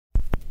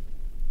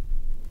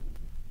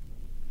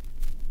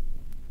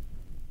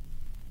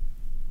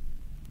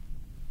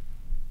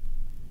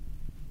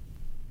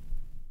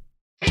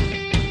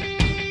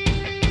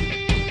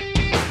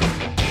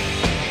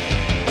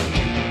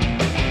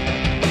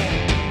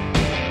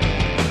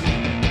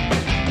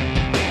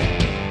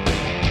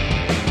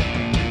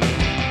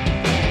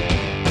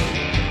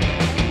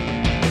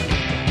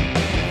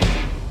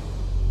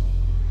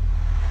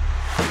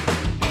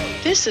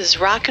This is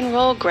Rock and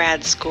Roll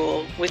Grad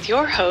School with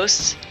your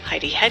hosts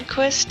Heidi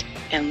Hedquist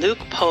and Luke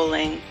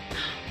Poling.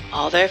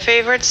 All their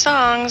favorite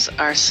songs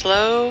are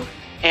slow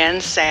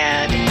and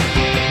sad.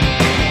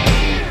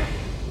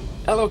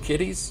 Hello,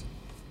 kiddies.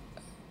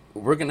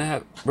 We're gonna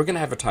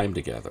have a time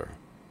together.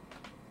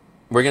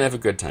 We're gonna have a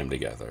good time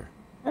together.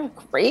 A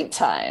great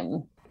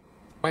time.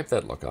 Wipe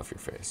that look off your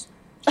face.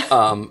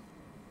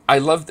 I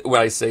love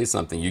when I say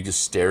something, you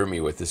just stare at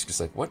me with this,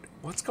 just like,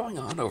 what's going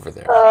on over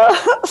there?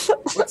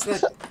 What's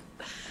that?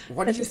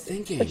 What are you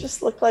thinking? I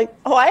just look like,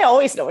 I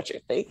always know what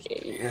you're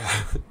thinking.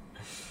 Yeah.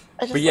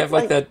 But you have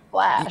like that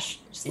flash.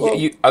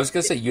 I was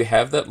gonna say, you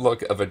have that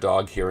look of a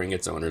dog hearing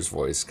its owner's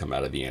voice come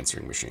out of the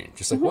answering machine.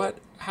 Just like, what?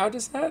 How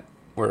does that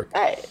work?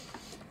 I'm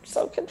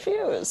so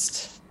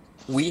confused.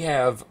 We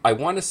have, I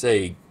want to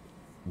say,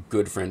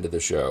 good friend of the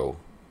show,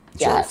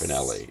 Gere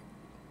Fennelly.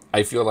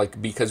 I feel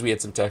like because we had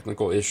some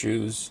technical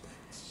issues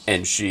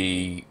and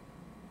she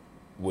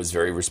was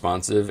very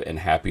responsive and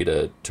happy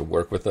to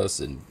work with us,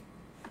 and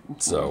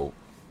so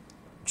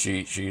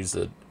she's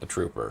a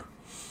trooper.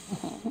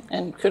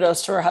 And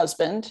kudos to her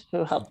husband,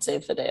 who helped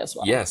save the day as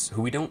well. Yes,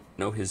 who we don't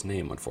know his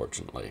name,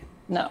 unfortunately.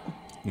 No.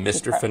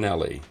 Mr.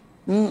 Fennelly.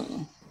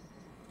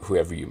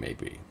 Whoever you may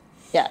be.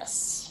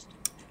 Yes.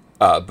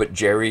 But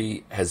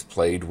Jerry has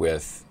played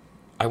with,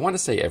 I want to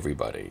say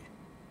everybody,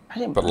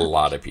 but a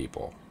lot of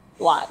people.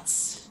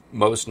 Lots.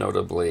 Most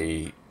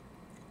notably,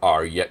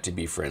 our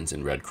yet-to-be friends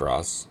in Red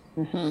Kross.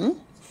 Mm-hmm.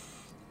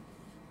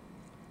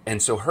 And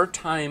so her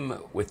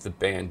time with the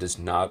band does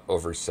not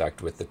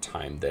intersect with the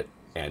time that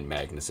Ann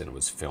Magnuson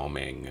was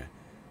filming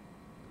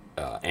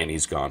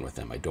Annie's Gone with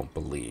Them, I don't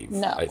believe.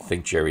 No. I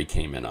think Jerry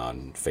came in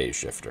on Phase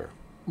Shifter.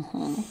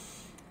 Mm-hmm.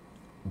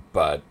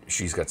 But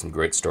she's got some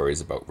great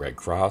stories about Red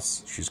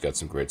Kross. She's got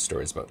some great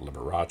stories about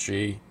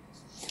Liberace.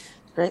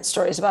 Great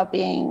stories about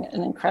being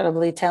an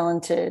incredibly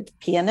talented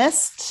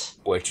pianist.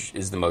 Which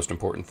is the most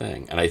important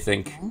thing. And I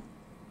think,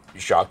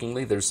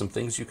 shockingly, there's some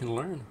things you can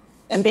learn.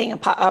 And being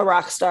a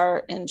rock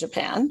star in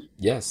Japan.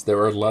 Yes, there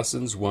are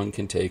lessons one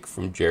can take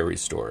from Jerry's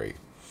story.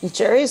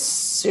 Jerry's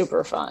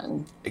super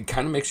fun. It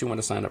kind of makes you want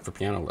to sign up for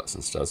piano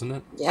lessons, doesn't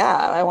it? Yeah,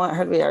 I want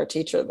her to be our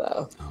teacher,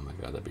 though. Oh my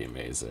God, that'd be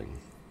amazing.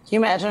 Can you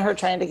imagine her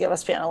trying to give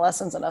us piano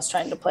lessons and us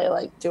trying to play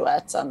like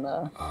duets on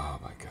the Oh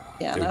my God.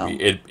 piano?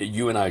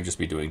 You and I would just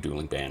be doing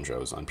dueling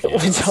banjos on piano.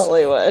 We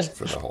totally would.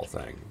 For the whole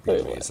thing.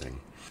 It'd be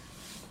amazing.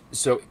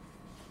 So,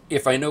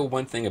 if I know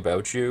one thing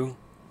about you,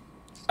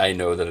 I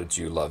know that it's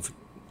you love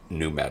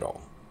nu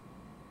metal.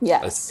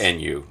 Yes. That's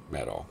NU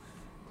metal.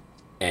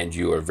 And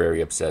you are very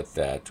upset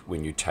that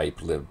when you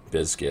type Limp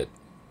Bizkit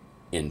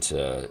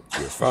into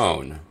your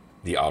phone,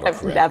 the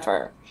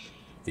autocorrect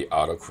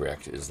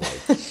is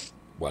like,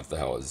 what the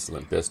hell is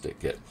Limp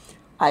Bizkit?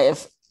 I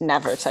have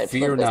never typed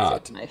Fear Limp Bizkit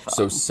not. in my phone.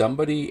 So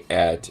somebody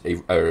at a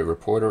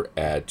reporter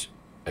at,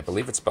 I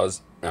believe it's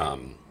BuzzFeed,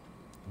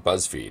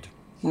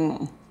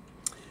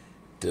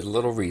 did a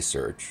little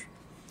research,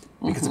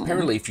 because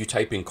apparently if you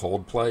type in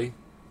Coldplay,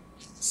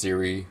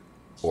 Siri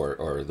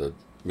or the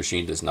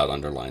machine does not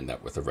underline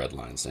that with a red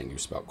line saying you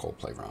spelled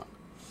Coldplay wrong.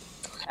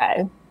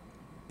 Okay.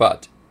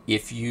 But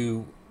if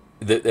you,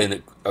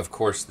 and of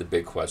course the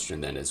big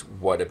question then is,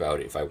 what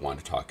about if I want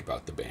to talk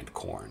about the band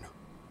Korn?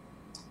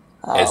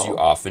 As you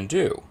often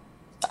do.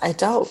 I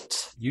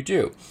don't. You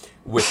do.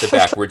 With the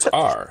backwards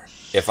R.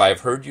 If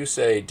I've heard you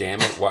say, damn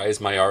it, why is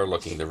my R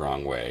looking the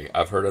wrong way?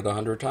 I've heard it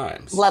 100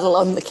 times. Let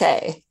alone the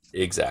K.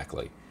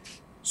 Exactly.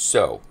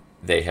 So,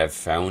 they have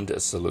found a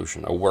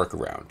solution, a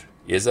workaround.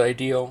 Is it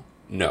ideal?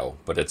 No,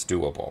 but it's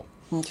doable.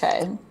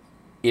 Okay.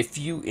 If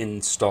you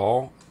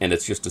install, and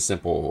it's just a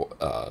simple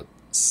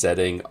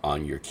setting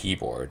on your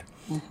keyboard,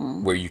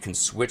 where you can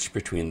switch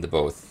between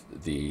both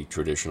the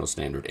traditional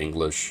standard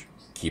English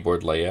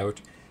keyboard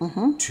layout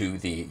to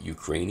the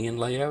Ukrainian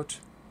layout,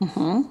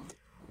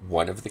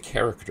 one of the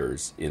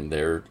characters in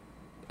their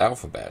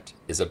alphabet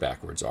is a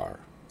backwards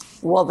R.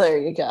 Well, there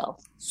you go.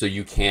 So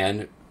you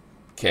can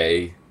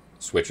K,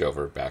 switch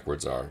over,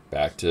 backwards R,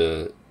 back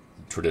to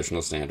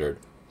traditional standard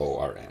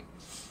ORN.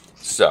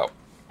 So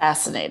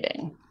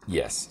Fascinating.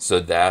 yes, so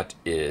that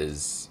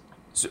is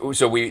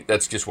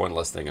that's just one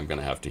less thing I'm going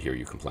to have to hear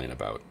you complain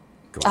about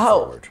going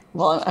forward.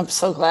 Well, I'm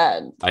so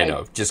glad. I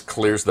know, just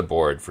clears the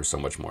board for so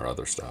much more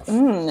other stuff.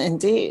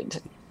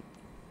 Indeed.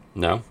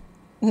 No?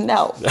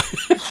 No.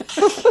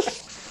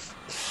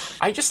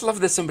 I just love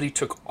that somebody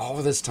took all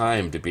of this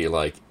time to be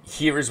like,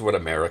 here is what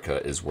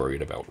America is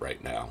worried about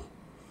right now.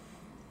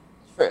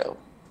 True.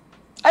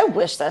 I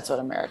wish that's what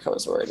America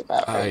was worried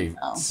about right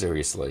now.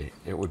 Seriously,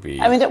 it would be...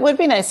 I mean, it would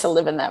be nice to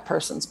live in that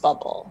person's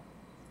bubble.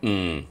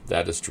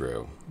 That is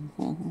true.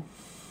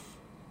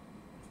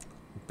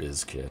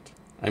 Bizkit.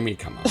 I mean,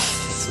 come on.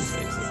 That's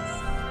amazing.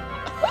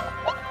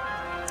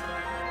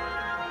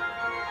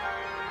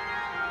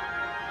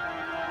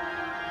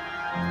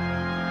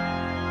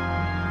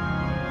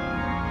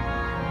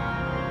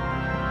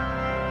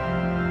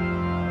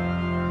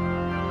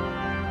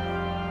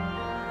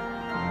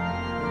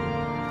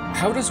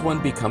 How does one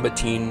become a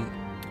teen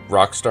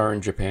rock star in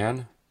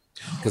Japan?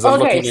 Because I'm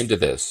looking into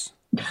this.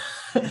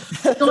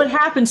 So what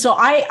happened? So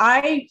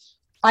I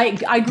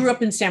grew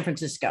up in San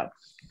Francisco,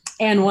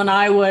 and when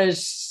I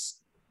was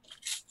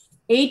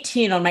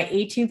 18, on my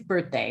 18th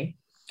birthday,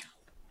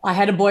 I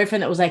had a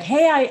boyfriend that was like,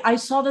 "Hey, I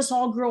saw this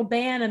all girl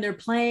band and they're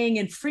playing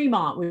in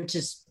Fremont, which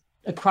is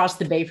across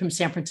the bay from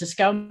San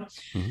Francisco."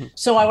 Mm-hmm.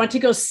 So I went to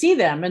go see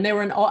them, and they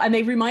were and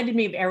they reminded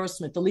me of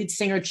Aerosmith. The lead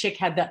singer chick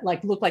had that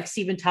looked like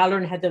Steven Tyler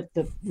and had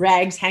the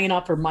rags hanging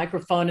off her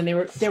microphone, and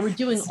they were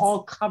doing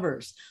all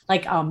covers.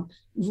 Like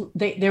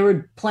they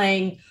were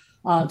playing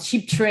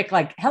Cheap Trick,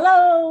 like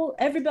 "Hello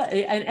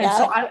Everybody," and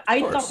so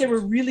I thought they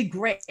were really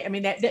great. I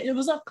mean, it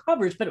was all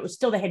covers, but it was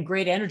still, they had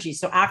great energy.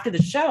 So after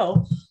the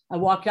show, I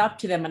walked up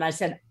to them and I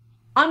said,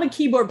 "I'm a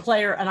keyboard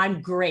player and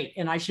I'm great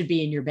and I should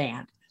be in your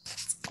band."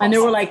 And they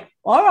were like,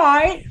 "All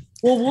right,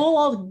 well, we'll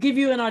all give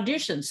you an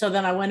audition." So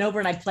then I went over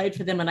and I played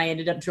for them, and I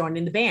ended up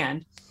joining the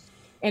band.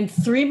 And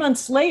 3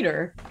 months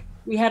later,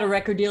 we had a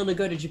record deal to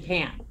go to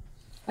Japan.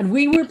 And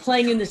we were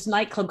playing in this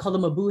nightclub called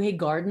the Mabuhay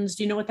Gardens.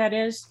 Do you know what that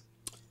is?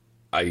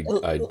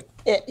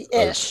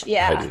 Ish,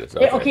 yeah.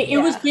 Okay, it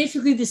was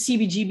basically the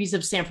CBGBs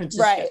of San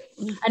Francisco. Right.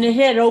 And it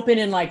had opened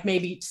in like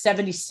maybe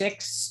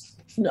 76.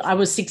 I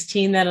was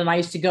 16 then, and I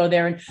used to go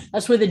there, and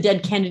that's where the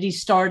Dead Kennedys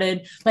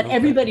started. But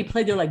everybody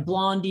played there, like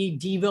Blondie,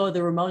 Devo, the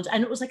Ramones,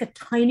 and it was like a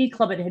tiny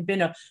club. It had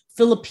been a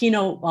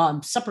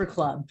Filipino supper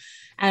club,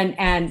 and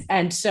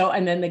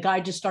then the guy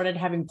just started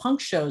having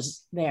punk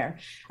shows there,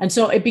 and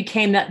so it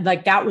became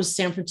that was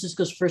San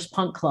Francisco's first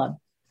punk club.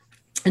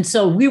 And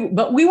so we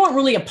weren't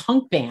really a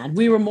punk band.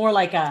 We were more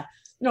like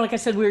like I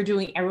said, we were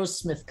doing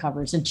Aerosmith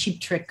covers and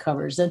Cheap Trick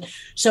covers. And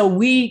so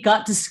we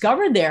got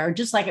discovered there,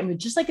 just like in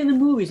the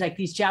movies, like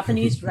these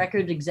Japanese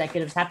record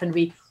executives happened to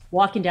be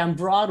walking down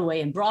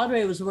Broadway, and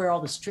Broadway was where all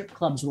the strip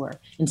clubs were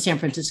in San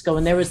Francisco.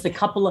 And there was a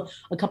couple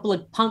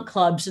of punk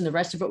clubs, and the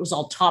rest of it was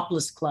all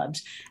topless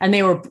clubs. And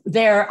they were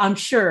there, I'm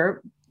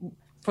sure,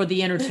 for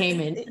the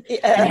entertainment.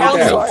 And all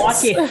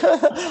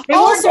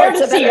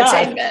sorts of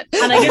entertainment.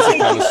 And I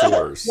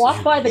guess they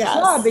walked by the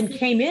club and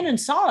came in and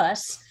saw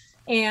us.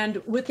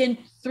 And within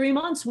 3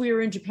 months, we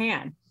were in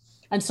Japan.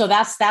 And so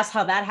that's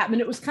how that happened.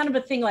 It was kind of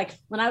a thing. Like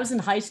when I was in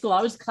high school,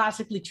 I was a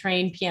classically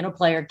trained piano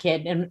player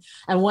kid. And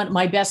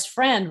my best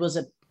friend was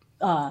a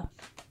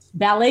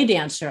ballet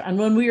dancer. And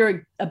when we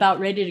were about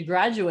ready to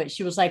graduate,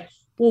 she was like,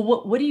 "Well,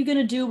 what are you going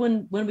to do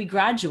when we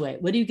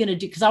graduate? What are you going to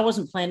do?" Because I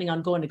wasn't planning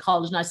on going to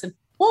college. And I said,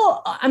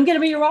 "Well, I'm going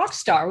to be a rock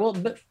star." Well,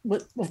 but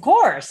of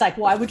course, like,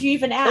 why would you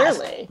even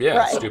ask? Clearly. Yeah,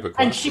 right. stupid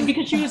question. And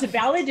because she was a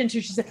ballet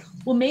dancer, she said,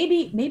 "Well,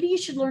 maybe you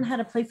should learn how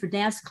to play for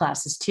dance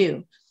classes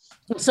too."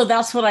 So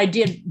that's what I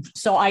did.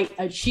 So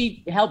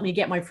she helped me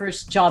get my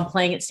first job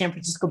playing at San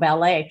Francisco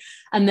Ballet.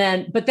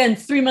 But then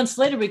 3 months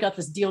later, we got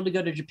this deal to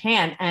go to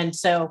Japan. And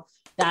so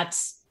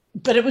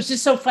but it was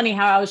just so funny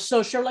how I was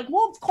so sure, like,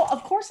 well,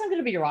 of course I'm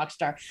going to be a rock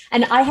star.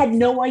 And I had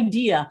no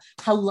idea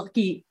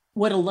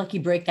what a lucky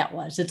break that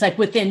was. It's like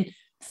within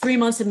 3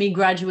 months of me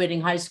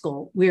graduating high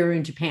school, we were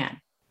in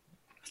Japan.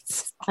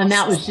 And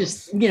that was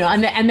just,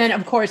 and then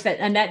of course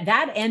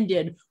that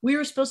ended. We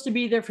were supposed to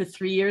be there for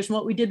 3 years. And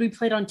what we did, we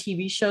played on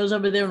TV shows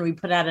over there, and we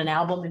put out an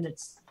album, and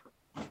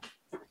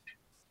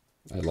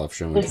I love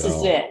show and tell. This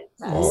is it.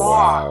 Oh,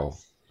 wow.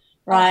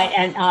 Right.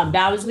 And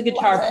that was the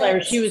guitar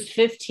player. She was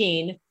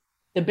 15.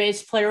 The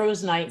bass player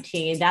was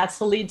 19. That's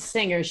the lead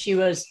singer. She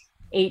was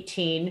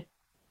 18.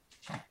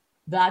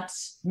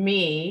 That's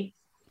me.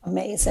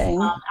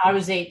 Amazing. I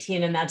was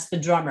 18, and that's the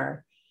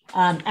drummer.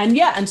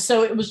 And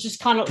so it was just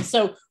kind of,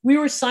 so we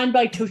were signed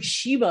by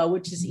Toshiba,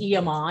 which is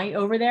EMI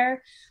over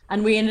there.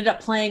 And we ended up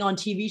playing on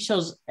TV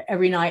shows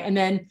every night. And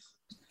then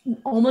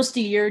almost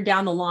a year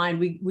down the line,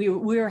 we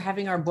were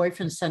having our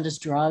boyfriend send us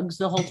drugs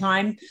the whole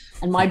time.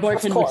 And my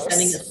boyfriend was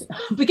sending us,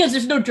 because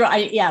there's no drug.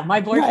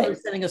 My boyfriend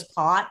was sending us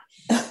pot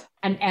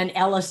and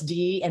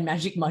LSD and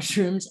magic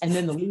mushrooms. And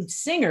then the lead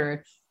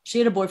singer, she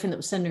had a boyfriend that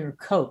was sending her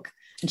Coke.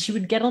 And she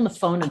would get on the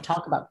phone and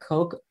talk about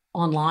Coke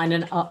online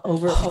and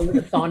over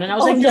the phone. And I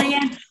was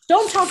Diane,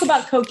 don't talk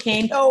about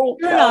cocaine.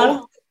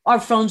 No. Our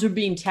phones were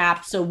being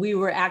tapped. So we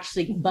were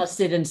actually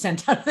busted and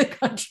sent out of the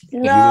country.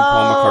 No.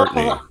 Paul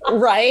McCartney.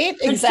 Right.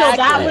 Exactly. So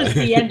that was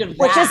the end of that.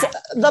 Which is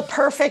the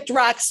perfect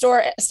rock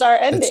star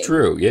ending. It's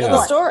true. Yeah.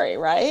 The story,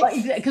 right?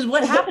 Because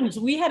what happened is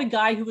we had a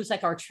guy who was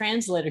like our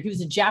translator. He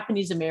was a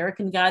Japanese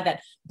American guy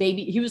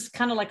he was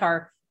kind of like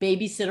our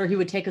babysitter. He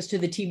would take us to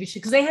the TV show,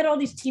 because they had all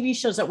these TV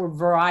shows that were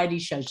variety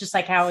shows, just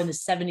like how in the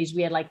 70s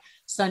we had like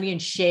Sonny and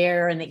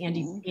Cher and the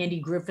Andy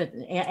Griffith,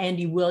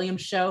 Andy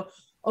Williams show.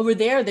 Over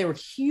there, they were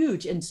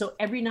huge. And so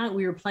every night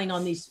we were playing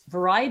on these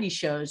variety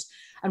shows,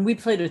 and we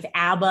played with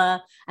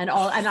ABBA and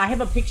I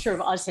have a picture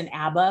of us in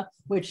ABBA,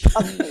 which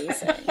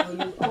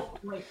amazing.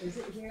 Wait, is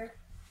it here?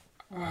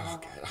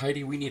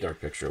 Heidi, we need our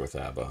picture with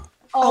ABBA.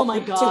 Oh my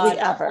God. Did we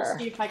ever? I'll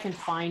see if I can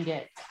find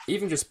it.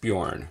 Even just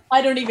Bjorn.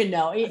 I don't even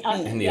know.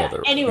 And the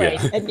other. Anyway.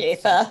 And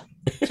Yatha.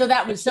 So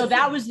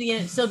that was the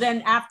end. So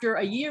then after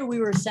a year,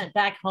 we were sent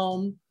back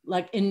home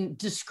like in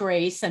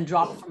disgrace and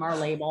dropped from our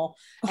label.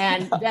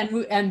 And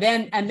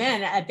then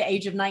at the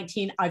age of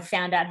 19, I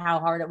found out how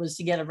hard it was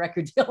to get a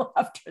record deal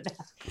after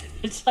that.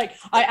 It's like,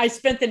 I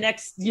spent the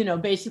next,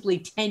 basically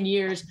 10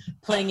 years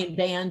playing in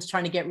bands,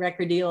 trying to get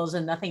record deals,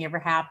 and nothing ever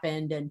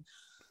happened. And,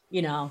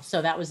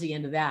 so that was the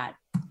end of that.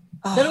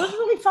 But it was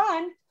really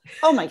fun.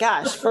 Oh my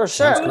gosh, for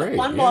sure. It was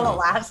fun while it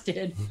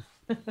lasted.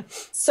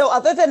 So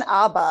other than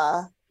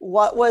ABBA,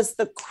 what was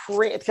the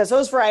because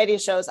those variety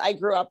shows, I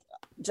grew up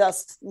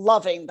just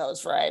loving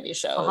those variety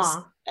shows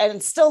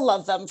and still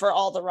love them for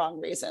all the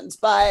wrong reasons.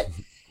 But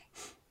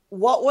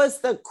what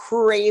was the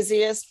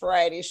craziest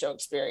variety show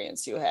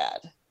experience you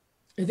had?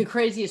 The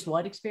craziest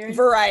what experience?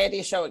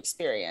 Variety show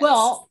experience.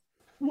 Well,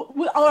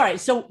 all right.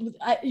 So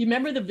you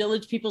remember the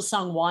Village People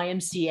song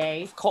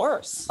YMCA? Of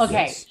course.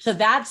 Okay. Yes. So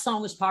that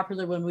song was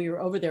popular when we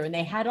were over there, and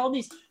they had all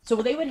these. So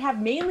they would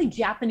have mainly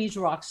Japanese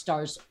rock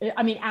stars.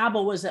 I mean,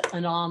 ABBA was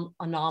an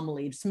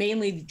anomaly. It's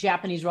mainly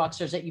Japanese rock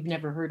stars that you've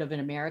never heard of in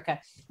America.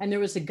 And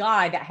there was a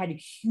guy that had a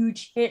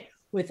huge hit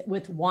with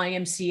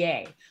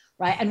YMCA,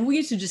 right? And we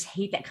used to just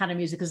hate that kind of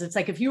music because it's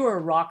like if you were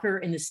a rocker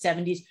in the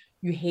 70s,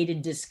 you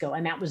hated disco,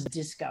 and that was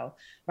disco,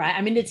 right?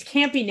 I mean, it's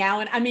campy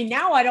now. And I mean,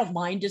 now I don't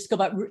mind disco,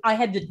 but I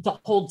had the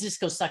whole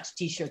Disco Sucks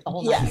t-shirt, the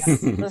whole night.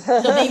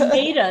 So they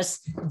made us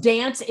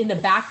dance in the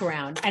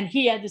background. And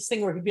he had this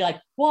thing where he'd be like,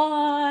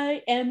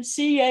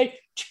 YMCA,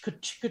 chicka,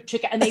 chicka,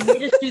 chicka. And they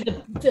made us do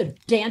the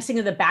dancing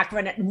in the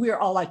background. And we were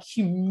all like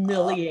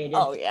humiliated.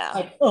 Oh yeah.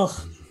 Like, ugh.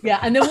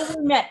 Yeah. And then when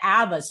we met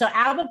ABBA, so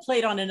ABBA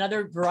played on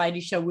another variety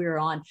show we were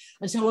on.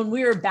 And so when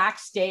we were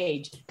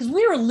backstage, because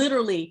we were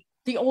literally,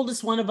 the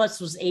oldest one of us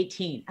was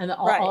 18 and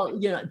all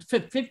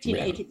 15,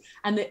 18.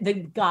 And the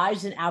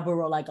guys in ABBA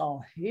were like,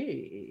 oh,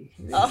 hey.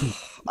 Oh,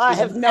 I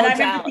have no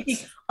doubt. Thinking,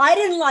 I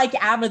didn't like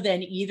ABBA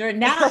then either.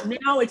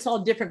 Now it's all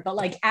different. But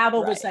like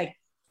ABBA was like,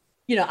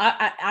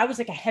 I was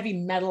like a heavy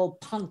metal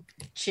punk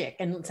chick.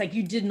 And it's like,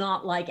 you did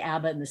not like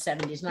ABBA in the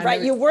 70s. And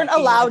right. You weren't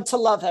allowed to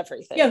love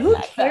everything. Yeah. Who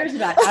cares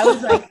about it? I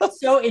was like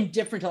so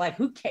indifferent to like,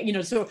 who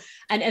cares? So,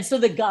 and so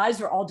the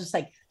guys were all just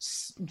like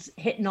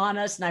hitting on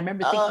us. And I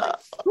remember thinking, like,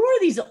 who are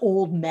these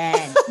old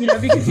men?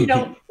 Because,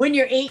 when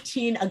you're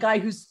 18, a guy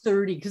who's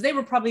 30, because they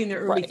were probably in their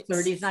early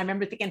 30s. And I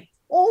remember thinking,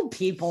 old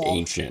people.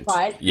 Ancient.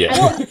 Right? Yeah.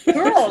 And the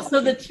girls. So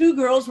the two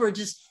girls were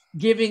just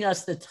giving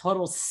us the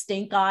total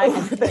stink eye.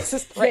 And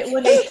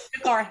when they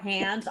shook our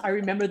hands, I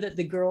remember that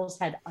the girls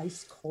had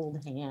ice cold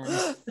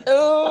hands.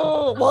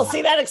 Oh, well,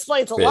 see, that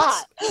explains a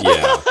lot. Yeah.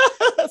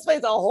 That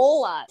explains a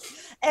whole lot.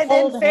 And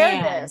cold in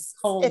fairness,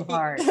 cold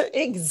heart.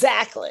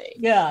 Exactly.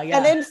 Yeah.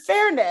 And in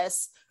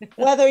fairness,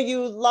 whether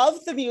you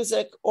love the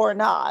music or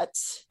not,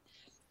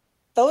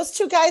 those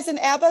two guys in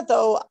ABBA,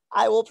 though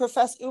I will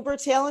profess uber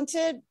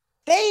talented,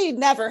 they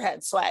never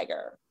had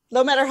swagger.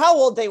 No matter how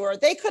old they were,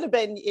 they could have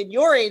been in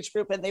your age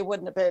group and they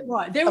wouldn't have been.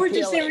 Right. They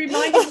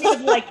reminded me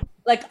of like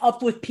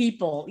Up With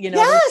People,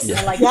 Yes.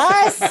 Yes. Like,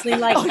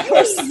 oh,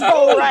 you're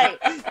so right.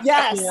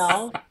 Yes.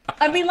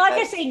 I mean, like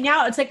I say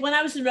now, it's like when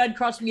I was in Red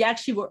Cross, we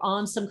actually were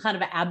on some kind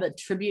of an ABBA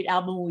tribute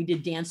album when we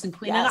did Dancing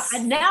Queen. Yes.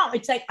 And now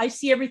it's like I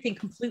see everything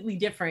completely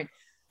different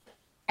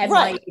at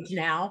my age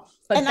now.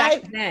 But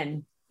back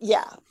then.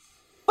 Yeah.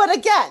 But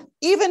again,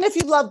 even if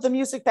you loved the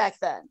music back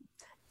then,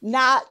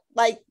 not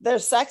like their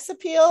sex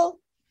appeal,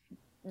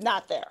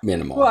 not there.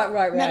 Minimal.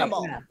 Right.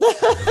 Minimal. Yeah.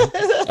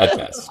 At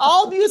best.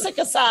 All music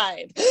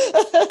aside.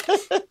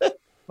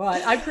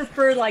 Right. I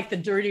prefer like the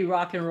dirty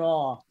rock and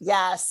roll.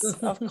 Yes,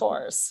 of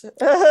course.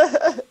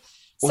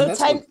 Well,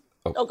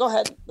 go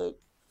ahead, Luke.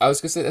 I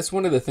was going to say, that's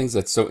one of the things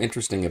that's so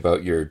interesting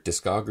about your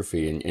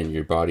discography and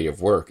your body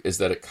of work is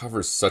that it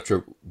covers such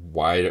a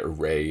wide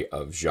array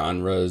of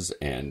genres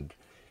and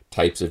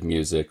types of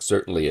music.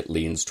 Certainly it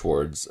leans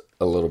towards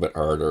a little bit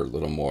harder, a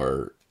little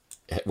more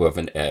of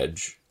an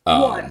edge.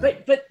 But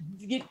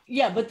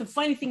the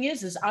funny thing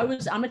is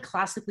I'm a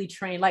classically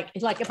trained, like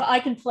if I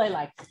can play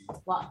like,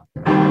 well,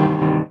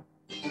 I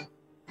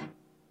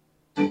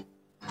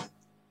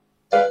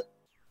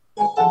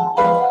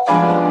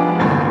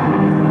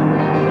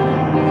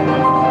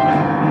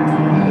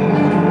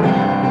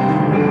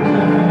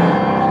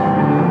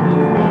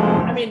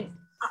mean,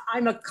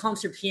 I'm a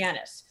concert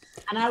pianist.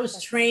 And I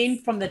was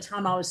trained from the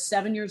time I was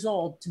 7 years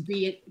old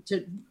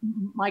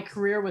my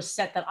career was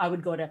set that I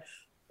would go to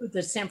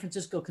the San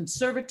Francisco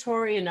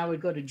Conservatory and I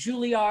would go to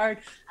Juilliard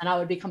and I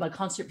would become a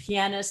concert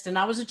pianist. And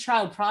I was a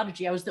child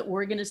prodigy. I was the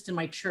organist in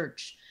my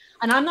church.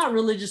 And I'm not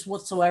religious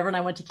whatsoever. And I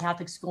went to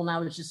Catholic school and I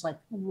was just like,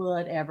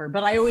 whatever.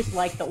 But I always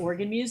liked the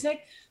organ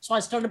music. So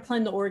I started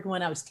playing the organ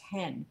when I was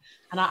 10.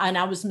 And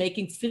I was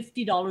making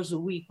 $50 a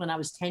week when I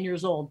was 10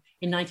 years old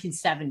in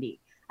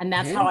 1970. And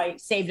that's how I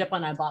saved up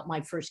and I bought my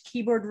first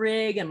keyboard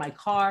rig and my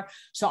car.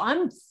 So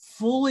I'm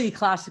fully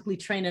classically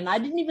trained and I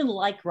didn't even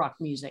like rock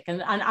music.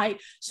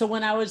 So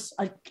when I was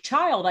a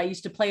child, I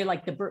used to play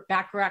like the Burt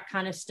Bacharach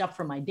kind of stuff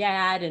for my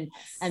dad and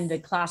all the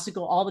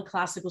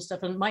classical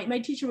stuff. And my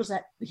teacher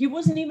he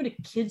wasn't even a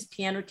kid's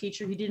piano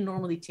teacher. He didn't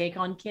normally take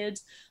on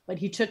kids, but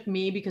he took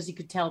me because he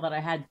could tell that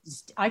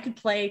I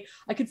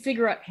could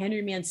figure out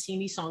Henry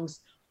Mancini songs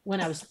when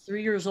I was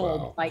 3 years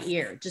old by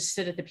ear, just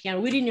sit at the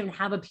piano. We didn't even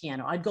have a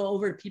piano. I'd go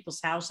over to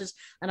people's houses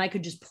and I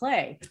could just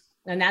play.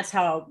 And that's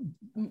how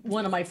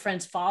one of my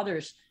friend's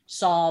fathers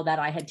saw that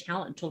I had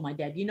talent and told my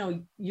dad, you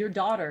know, your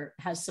daughter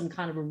has some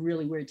kind of a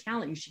really weird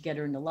talent. You should get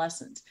her into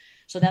lessons.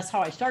 So that's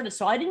how I started.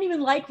 So I didn't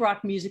even like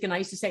rock music. And I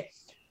used to say,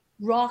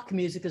 rock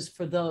music is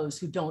for those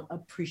who don't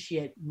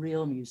appreciate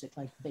real music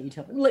like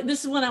Beethoven.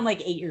 This is when I'm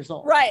like 8 years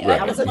old. Right.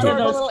 I was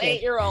adorable little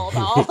 8-year-old.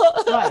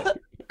 Right.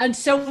 And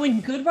so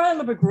when Goodbye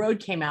Yellow Brick Road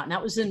came out, and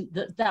that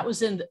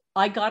was in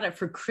I got it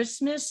for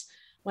Christmas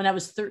when I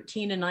was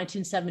 13 in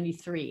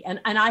 1973. And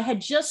I had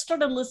just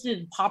started listening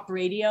to pop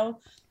radio.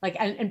 Like,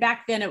 and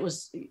back then it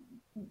was,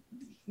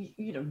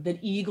 you know, the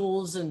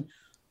Eagles and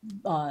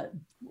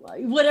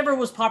whatever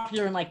was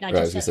popular in like 1970. Right,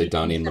 I was gonna say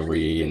Donnie and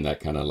Marie and that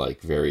kind of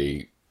like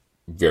very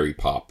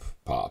pop.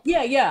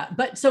 Yeah.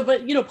 But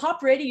you know,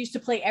 pop radio used to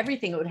play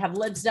everything. It would have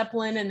Led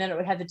Zeppelin, and then it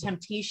would have the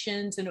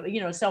Temptations, and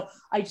you know. So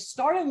I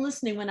started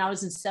listening when I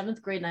was in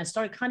 7th grade, and I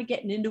started kind of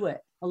getting into it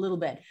a little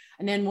bit.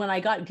 And then when I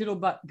got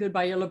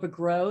Goodbye Yellow Brick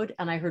Road,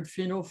 and I heard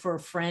Funeral for a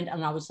Friend,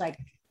 and I was like,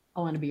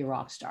 I want to be a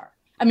rock star.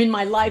 I mean,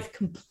 my life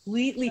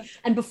completely.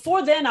 And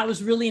before then, I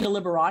was really into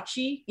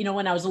Liberace. You know,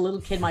 when I was a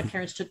little kid, my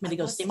parents took me to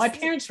go see. My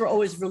parents were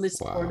always really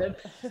supportive.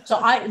 Wow. So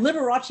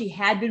Liberace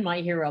had been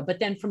my hero. But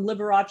then from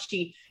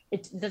Liberace,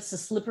 that's the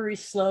slippery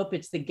slope.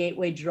 It's the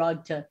gateway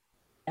drug to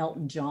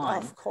Elton John.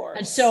 Of course.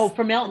 And so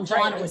from Elton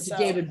John, it was to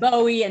David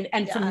Bowie.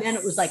 And from then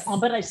it was like,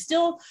 but I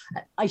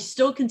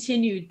still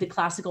continued the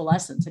classical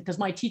lessons because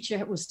my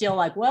teacher was still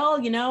like,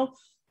 well, you know,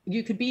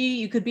 you could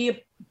be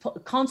a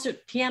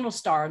concert piano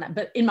star.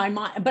 But in my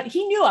mind, but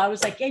he knew I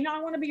was like, hey, no, I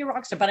want to be a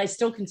rock star, but I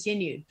still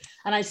continued.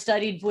 And I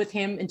studied with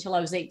him until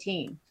I was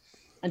 18.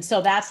 And so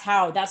that's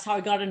how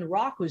I got into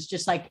rock, was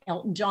just like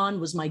Elton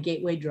John was my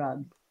gateway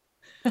drug.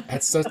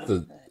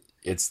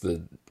 It's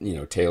the, you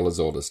know, tale as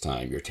old as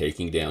time. You're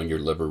taking down your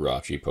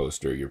Liberace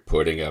poster. You're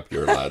putting up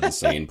your Aladdin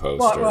Sane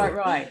poster.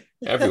 Right.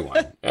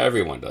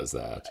 Everyone does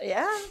that.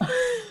 Yeah.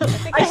 I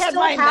think I had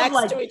mine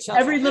next to each other.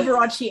 Every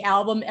Liberace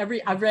album,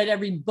 I've read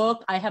every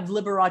book. I have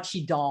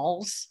Liberace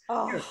dolls.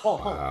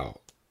 Wow.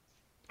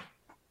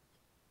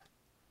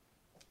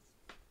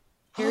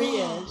 Here he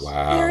is.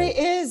 Wow. Here he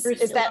is.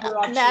 Is that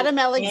Liberace, Madame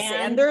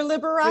Alexander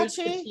Liberace?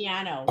 The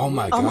piano. Oh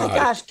my God. Oh my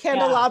gosh.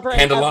 Candelabra.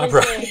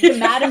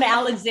 Madame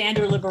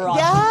Alexander Liberace.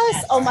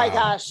 Yes. Oh my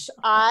gosh.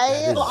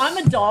 I'm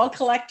a doll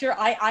collector.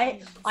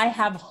 I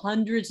have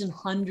hundreds and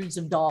hundreds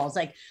of dolls.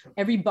 Like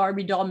every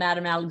Barbie doll,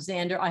 Madame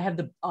Alexander. I have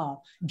the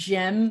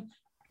Gem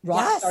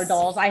Rockstar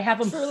dolls. I have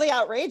them. Truly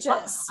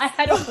outrageous. I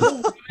had a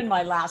whole room in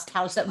my last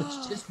house that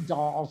was just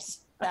dolls.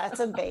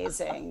 That's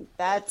amazing.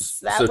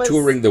 So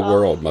touring the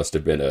world must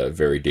have been a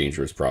very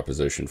dangerous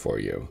proposition for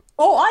you.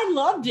 Oh, I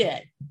loved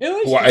it. It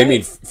was. Well, I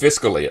mean,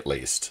 fiscally at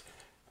least.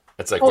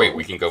 It's like, wait,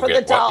 we can go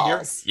get what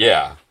here?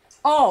 Yeah.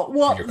 Oh,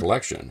 well. Your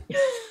collection.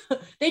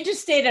 They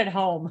just stayed at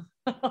home.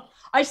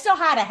 I still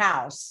had a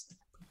house.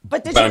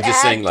 But I'm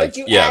just saying, like,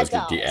 do you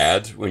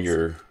add when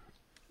you're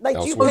like?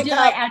 Elsewhere?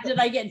 Did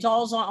I get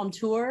dolls on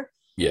tour?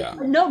 Yeah.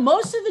 No,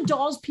 most of the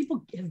dolls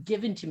people have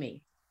given to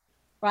me.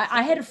 Right.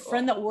 I had a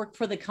friend that worked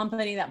for the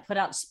company that put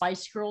out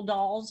Spice Girl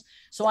dolls.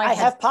 So I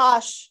have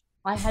Posh.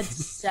 I had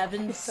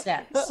 7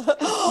 sets,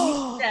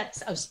 3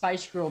 sets of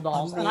Spice Girl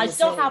dolls. Amazing. And I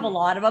still have a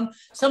lot of them.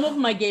 Some of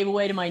them I gave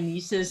away to my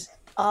nieces.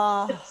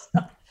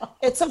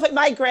 It's so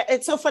funny.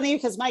 It's so funny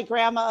because my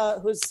grandma,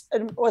 was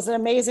an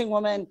amazing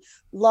woman,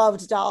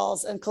 loved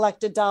dolls and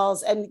collected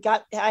dolls, and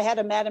I had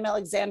a Madame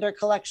Alexander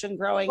collection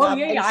growing up.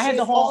 Yeah, I had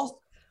the whole.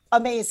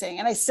 Amazing.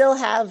 And I still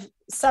have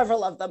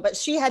several of them, but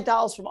she had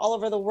dolls from all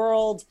over the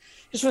world.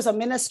 She was a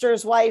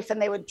minister's wife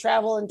and they would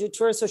travel and do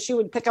tours. So she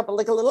would pick up a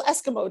little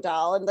Eskimo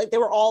doll and like they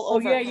were all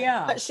over.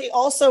 Yeah. But she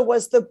also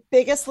was the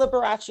biggest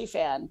Liberace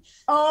fan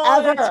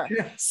ever.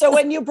 So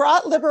when you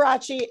brought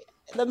Liberace,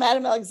 the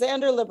Madame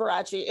Alexander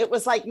Liberace, it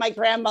was like my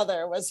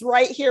grandmother was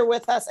right here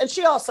with us. And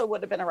she also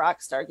would have been a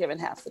rock star given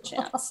half the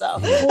chance. So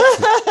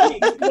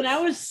when I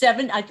was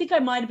 7, I think I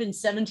might've been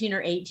 17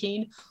 or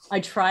 18. I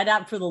tried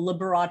out for the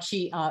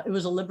Liberace. It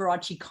was a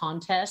Liberace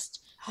contest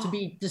to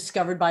be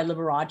discovered by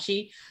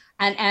Liberace.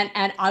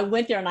 And I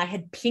went there and I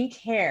had pink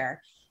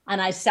hair. And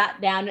I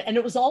sat down, and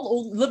it was all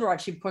old.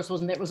 Liberace, of course,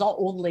 wasn't there. It was all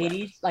old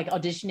ladies like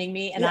auditioning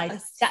me. And I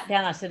sat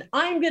down. I said,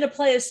 I'm going to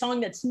play a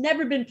song that's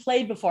never been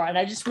played before. And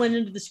I just went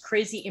into this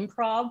crazy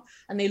improv,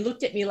 and they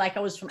looked at me like I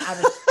was from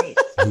outer space,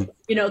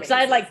 you know, because I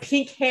had like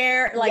pink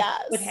hair, like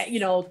with, you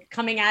know,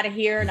 coming out of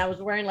here, and I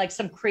was wearing like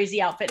some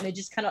crazy outfit, and they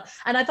just kind of.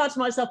 And I thought to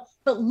myself,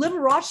 but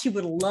Liberace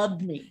would have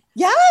loved me.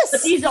 Yes,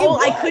 but these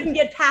I couldn't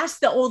get past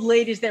the old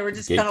ladies. They were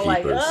just kind of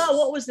like, oh,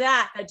 what was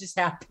that? That just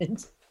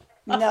happened.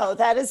 No,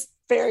 that is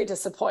very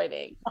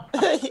disappointing.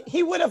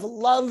 He would have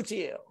loved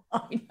you.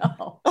 I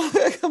know.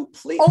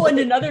 Completely.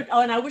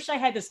 And I wish I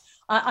had this.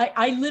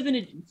 I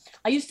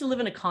used to live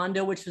in a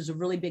condo, which was a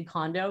really big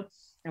condo,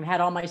 and had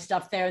all my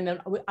stuff there. And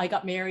then I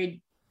got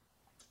married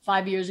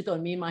 5 years ago,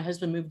 and me and my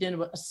husband moved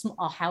into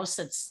a house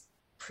that's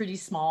pretty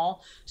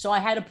small. So I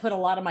had to put a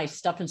lot of my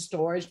stuff in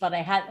storage, but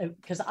I had,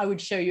 because I would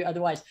show you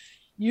otherwise.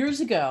 Years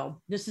ago,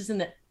 this is in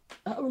the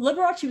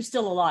Liberace was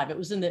still alive. It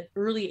was in the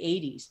early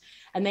 80s.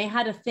 And they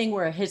had a thing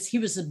where he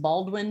was a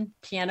Baldwin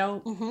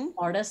piano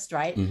artist,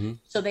 right?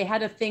 So they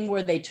had a thing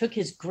where they took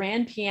his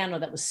grand piano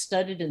that was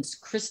studded in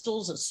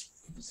crystals,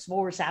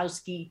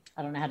 Swarovski,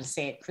 I don't know how to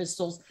say it,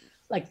 crystals,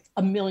 like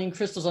a million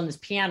crystals on this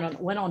piano, and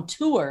went on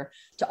tour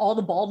to all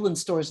the Baldwin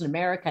stores in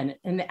America.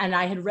 And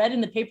I had read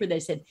in the paper, they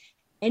said,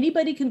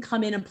 anybody can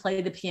come in and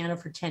play the piano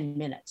for 10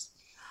 minutes,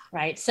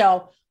 right?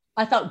 So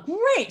I thought,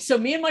 great. So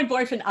me and my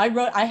boyfriend, I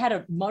had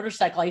a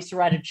motorcycle. I used to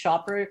ride a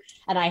chopper,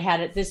 and I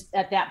had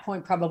at that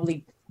point,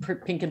 probably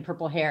pink and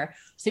purple hair.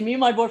 So me and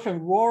my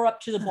boyfriend roar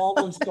up to the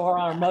Baldwin store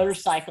on our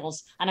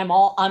motorcycles, and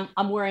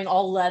I'm wearing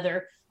all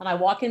leather, and I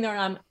walk in there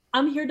and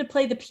I'm here to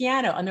play the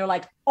piano. And they're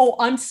like, oh,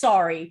 I'm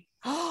sorry.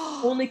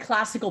 Only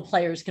classical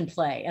players can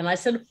play. And I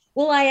said,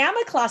 well, I am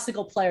a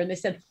classical player. And they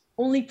said,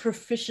 only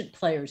proficient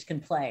players can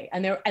play.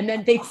 And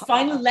then they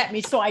finally let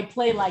me. So I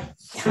play like,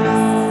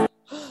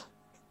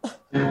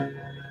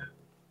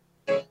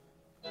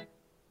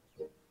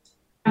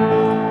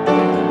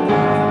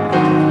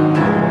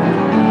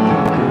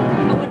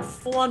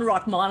 on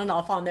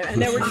Rachmaninoff on there,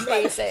 and they were just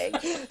amazing.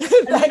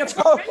 That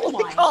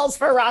totally calls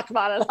for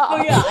Rachmaninoff. Oh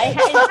yeah, it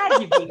had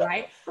to be,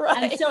 right?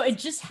 And so it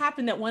just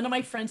happened that one of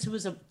my friends who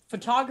was a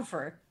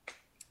photographer,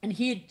 and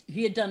he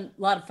had done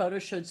a lot of photo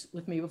shoots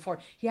with me before,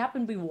 he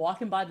happened to be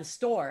walking by the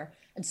store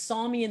and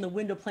saw me in the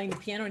window playing the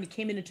piano, and he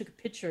came in and took a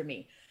picture of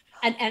me.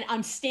 And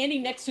I'm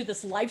standing next to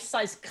this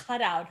life-size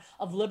cutout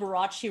of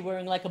Liberace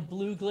wearing like a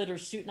blue glitter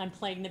suit, and I'm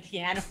playing the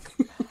piano.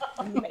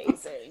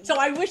 Amazing. So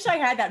I wish I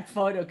had that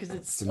photo, because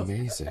it's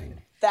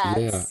amazing.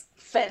 That's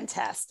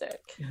fantastic.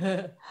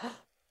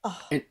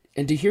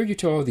 And to hear you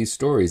tell all these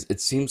stories,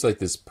 it seems like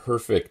this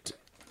perfect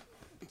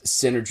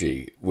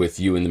synergy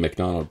with you and the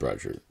McDonald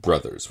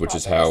brothers, which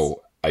is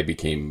how I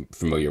became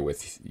familiar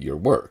with your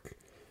work.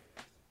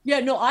 Yeah,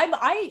 no,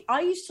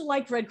 I used to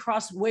like Red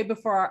Cross way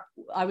before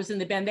I was in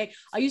the band.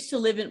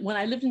 When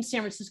I lived in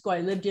San Francisco,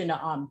 I lived in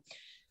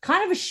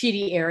kind of a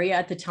shitty area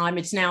at the time.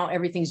 It's now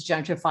everything's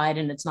gentrified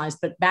and it's nice,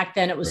 but back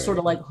then it was sort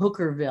of like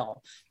Hookerville,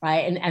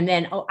 right? And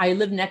then I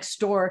lived next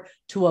door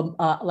to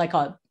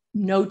a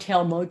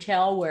no-tell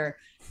motel where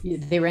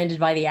they rented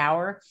by the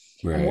hour.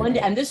 Right.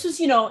 And this was,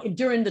 this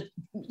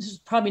was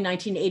probably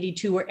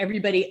 1982, where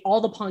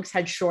all the punks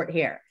had short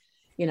hair.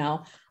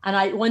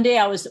 And one day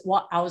I was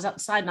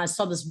outside and I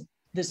saw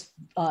this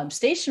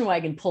station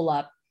wagon pull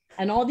up,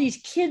 and all these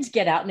kids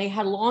get out, and they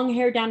had long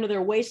hair down to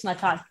their waist. And I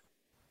thought,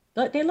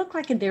 they look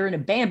like they're in a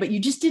band, but you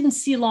just didn't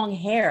see long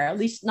hair, at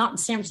least not in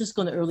San Francisco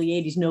in the early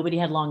 80s. Nobody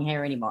had long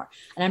hair anymore.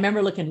 And I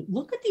remember look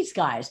at these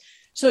guys.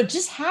 So it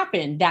just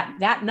happened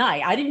that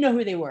night. I didn't know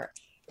who they were.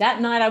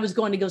 That night I was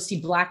going to go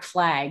see Black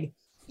Flag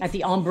at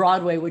the On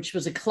Broadway, which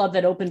was a club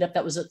that opened up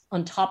that was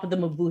on top of the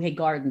Mabuhay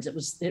Gardens. It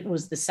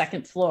was the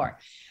second floor.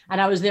 And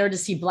I was there to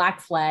see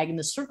Black Flag and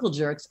the Circle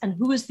Jerks. And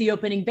who was the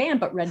opening band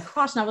but Red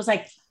Cross? And I was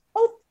like,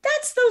 oh,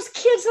 that's those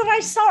kids that I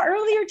saw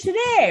earlier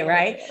today,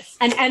 right?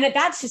 And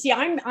that's to see,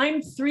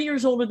 I'm 3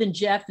 years older than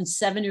Jeff and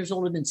 7 years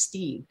older than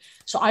Steve.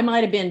 So I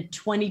might have been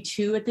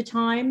 22 at the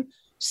time.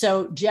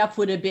 So Jeff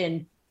would have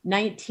been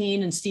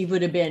 19 and Steve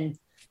would have been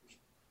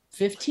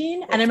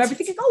 15. And I remember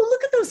thinking, oh,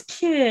 look at those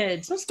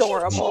kids, those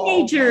adorable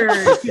teenagers,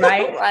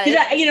 right?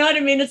 Right. You know what I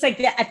mean? It's like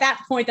at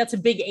that point, that's a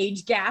big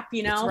age gap,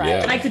 Right.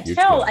 Yeah, and I could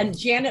tell, and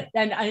Janet,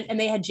 and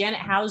they had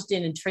Janet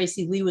Housden and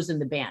Tracy Lee was in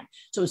the band.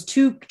 So it was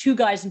two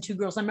guys and two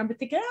girls. I remember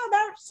thinking,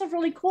 oh, that's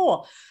really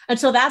cool. And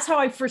so that's how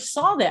I first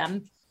saw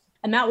them.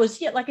 And that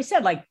was, like I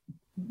said, like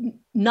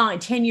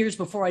 10 years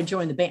before I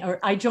joined the band, or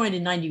I joined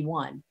in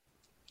 91.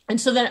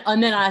 And so then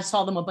I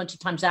saw them a bunch of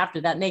times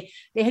after that. And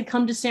they had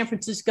come to San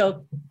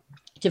Francisco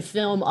to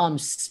film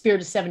Spirit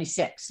of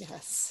 76.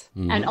 Yes.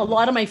 Mm-hmm. And a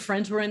lot of my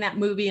friends were in that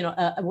movie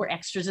and were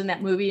extras in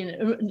that movie.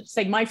 And it's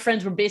like my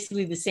friends were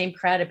basically the same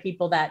crowd of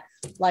people that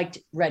liked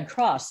Red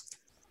Cross.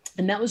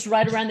 And that was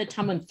right around the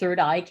time when Third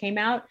Eye came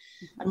out.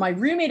 And my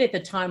roommate at the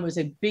time was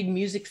a big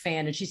music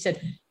fan. And she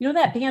said,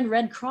 that band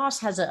Red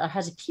Cross has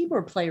a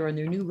keyboard player on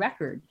their new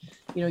record.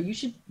 You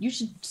should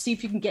see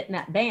if you can get in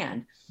that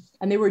band.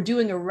 And they were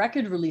doing a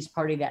record release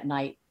party that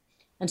night.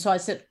 And so I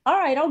said, all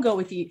right, I'll go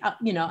with you,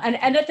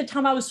 and at the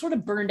time I was sort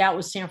of burned out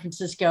with San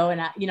Francisco,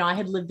 and I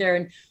had lived there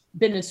and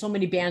been in so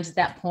many bands at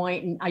that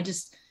point. And I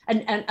just,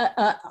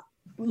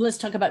 let's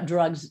talk about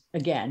drugs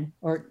again,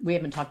 or we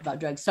haven't talked about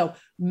drugs. So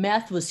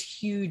meth was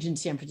huge in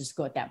San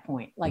Francisco at that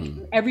point. Like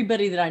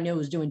everybody that I know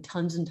was doing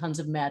tons and tons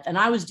of meth, and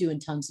I was doing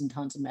tons and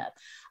tons of meth.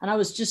 And I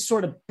was just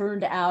sort of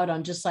burned out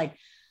on just like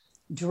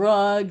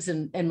drugs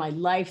and my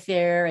life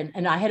there.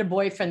 And I had a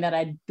boyfriend that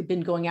I'd been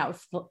going out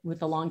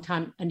with a long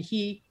time, and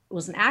he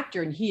was an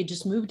actor and he had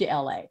just moved to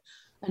LA.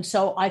 And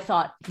so I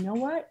thought, you know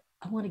what?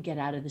 I want to get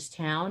out of this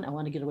town. I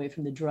want to get away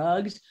from the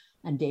drugs.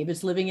 And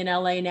David's living in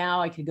LA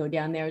now. I could go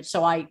down there.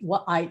 So I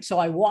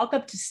walk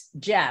up to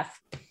Jeff,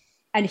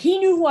 and he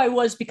knew who I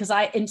was because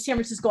in San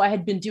Francisco, I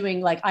had been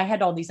doing I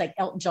had all these like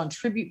Elton John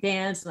tribute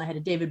bands, and I had a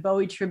David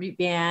Bowie tribute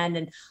band,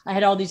 and I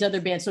had all these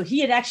other bands. So he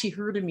had actually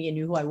heard of me and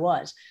knew who I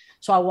was.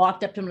 So I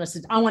walked up to him and I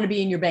said, I want to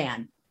be in your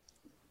band.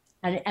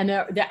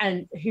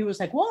 And he was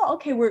like, well,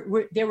 okay,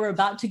 they were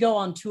about to go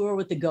on tour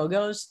with the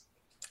Go-Go's,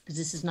 because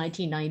this is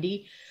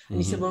 1990. And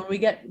he said, when we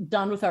get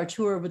done with our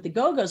tour with the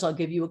Go-Go's, I'll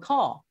give you a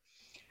call.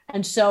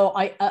 And so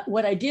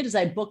what I did is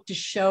I booked a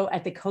show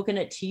at the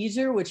Coconut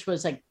Teaser, which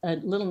was like a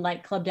little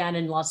nightclub down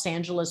in Los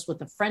Angeles, with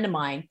a friend of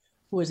mine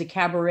who was a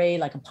cabaret,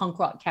 like a punk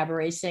rock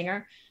cabaret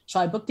singer. So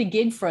I booked a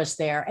gig for us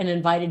there and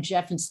invited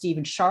Jeff and Steve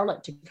and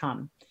Charlotte to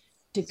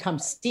come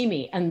see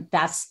me. And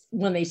that's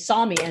when they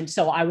saw me. And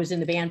so I was in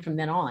the band from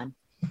then on.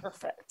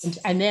 Perfect.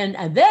 And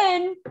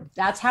then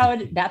that's how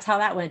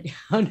that went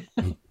down.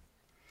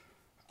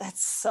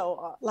 That's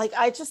so, like,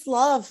 I just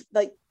love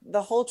like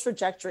the whole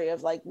trajectory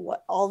of like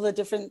what all the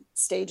different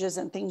stages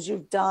and things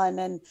you've done,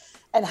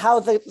 and how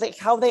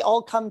they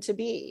all come to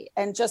be,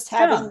 and just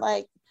having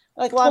well,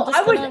 I'm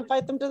just going to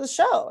invite them to the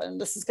show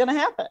and this is going to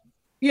happen.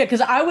 Yeah,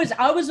 because I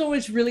was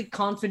always really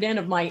confident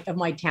of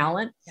my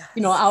talent. Yes.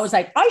 You know, I was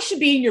like, I should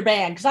be in your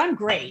band because I'm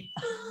great.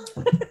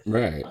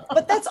 Right.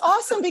 But that's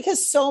awesome,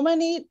 because so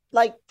many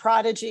like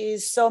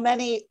prodigies, so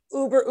many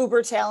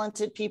uber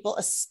talented people,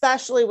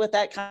 especially with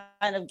that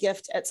kind of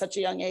gift at such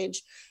a young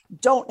age,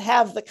 don't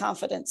have the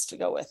confidence to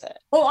go with it.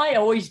 Oh, I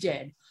always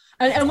did.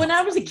 And when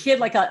I was a kid,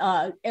 like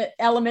a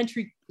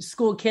elementary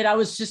school kid, I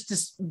was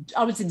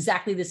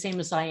exactly the same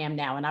as I am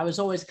now. And I was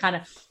always kind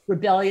of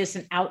rebellious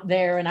and out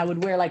there. And I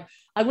would wear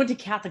I went to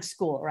Catholic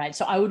school, right?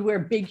 So I would wear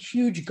big,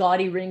 huge,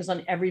 gaudy rings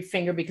on every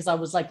finger because I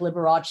was like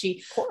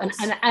Liberace.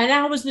 And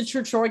I was the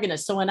church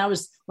organist. So when I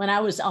was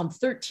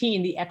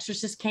 13, The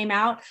Exorcist came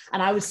out,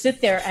 and I would sit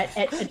there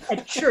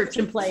at church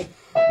and play.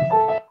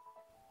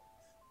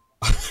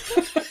 It's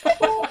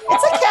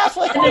a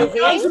Catholic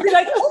movie. I would be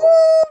like,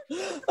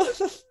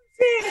 oh!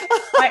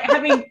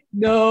 Having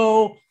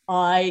no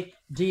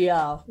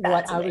idea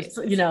what I was,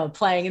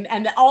 playing,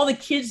 and all the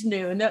kids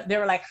knew, and they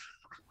were like,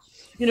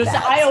 so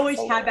I always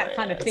had that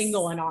kind of thing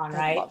going on,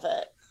 right? I love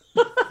it.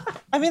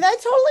 I mean, that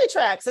totally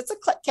tracks. It's a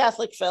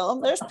Catholic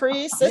film. There's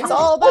priests. It's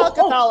all about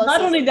Catholicism.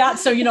 Not only that,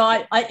 so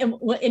I am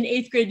in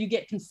 8th grade. You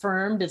get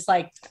confirmed. It's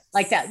like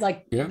that,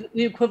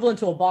 the equivalent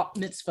to a bar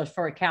mitzvah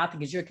for a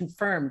Catholic is you're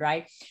confirmed,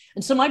 right?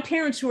 And so my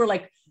parents, who were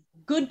like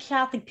good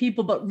Catholic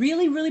people, but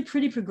really, really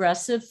pretty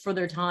progressive for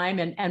their time,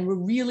 and were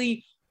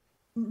really,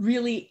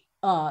 really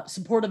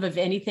supportive of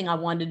anything I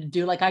wanted to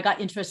do. Like, I got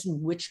interested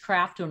in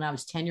witchcraft when I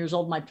was 10 years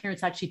old. My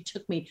parents actually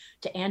took me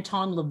to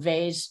Anton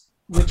LaVey's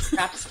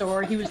witchcraft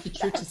store. He was the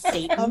Church of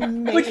Satan.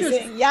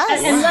 Amazing.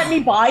 Yes. And let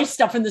me buy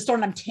stuff in the store.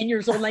 And I'm 10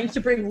 years old. And I used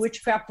to bring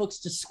witchcraft books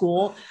to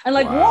school. And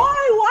like,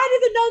 why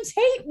do the nuns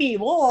hate me?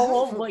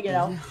 Whoa.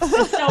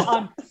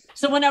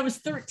 So when I was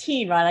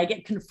 13, right, I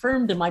get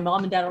confirmed, and my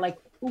mom and dad are like,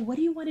 well, what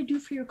do you want to do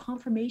for your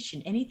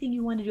confirmation? Anything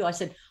you want to do? I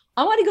said,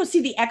 I want to go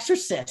see The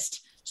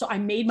Exorcist. So I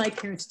made my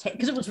parents take,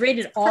 because it was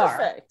rated R.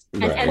 Perfect.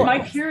 And my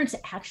parents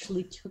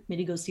actually took me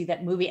to go see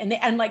that movie. And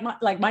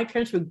my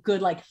parents were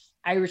good, like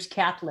Irish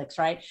Catholics,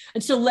 right?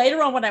 And so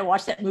later on, when I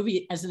watched that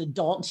movie as an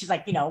adult, and she's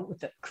like, with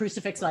the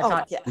crucifix, and I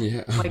thought,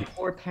 my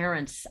poor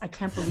parents, I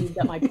can't believe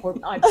that my poor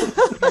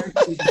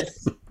parents did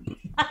this.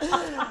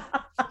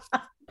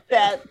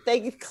 That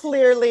they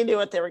clearly knew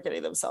what they were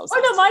getting themselves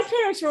into. No, my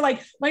parents were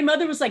like, my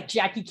mother was like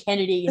Jackie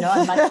Kennedy, and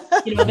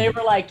they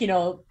were like,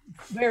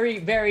 very,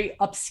 very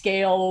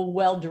upscale,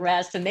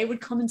 well-dressed, and they would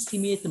come and see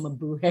me at the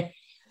Mabuhay.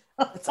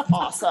 That's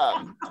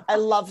awesome. I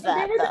love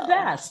that. They were the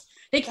best.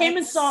 They came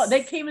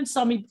and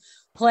saw me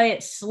play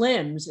at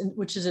Slim's,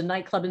 which is a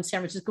nightclub in San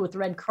Francisco with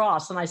Red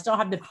Cross, and I still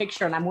have the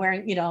picture, and I'm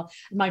wearing,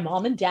 my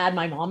mom and dad,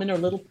 my mom in her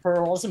little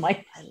pearls, and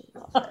I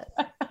love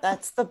it.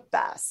 That's the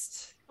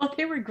best. Oh,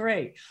 they were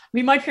great. I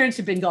mean, my parents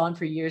have been gone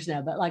for years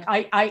now, but like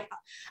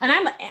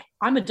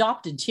I'm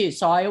adopted too.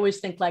 So I always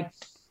think like,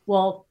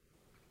 well,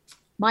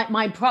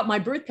 my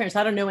birth parents,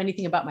 I don't know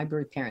anything about my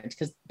birth parents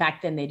because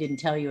back then they didn't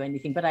tell you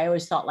anything, but I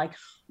always thought like,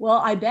 well,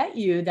 I bet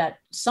you that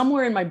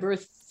somewhere in my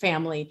birth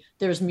family,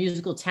 there's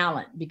musical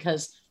talent,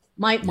 because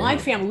my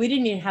family, we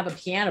didn't even have a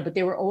piano, but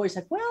they were always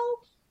like, well,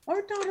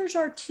 our daughter's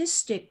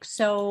artistic,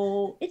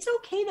 so it's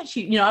okay that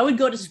she, I would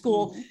go to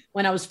school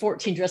when I was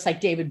 14 dressed like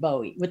David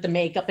Bowie with the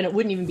makeup, and it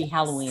wouldn't even be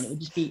Halloween. It would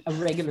just be a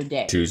regular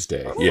day.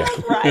 Tuesday.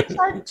 Right.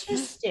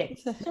 Artistic.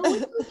 So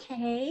it's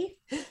okay.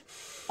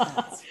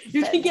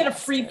 You can get a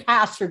free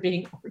pass for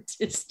being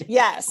artistic.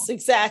 Yes,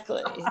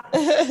 exactly.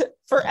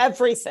 For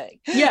everything.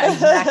 Yeah,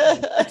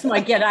 exactly. That's my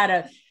get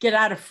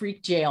out of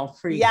freak jail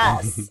free.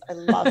 Yes, I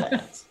love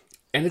it.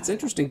 And it's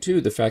interesting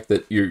too, the fact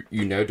that you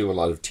now do a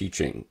lot of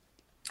teaching.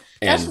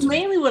 That's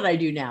mainly what I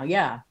do now,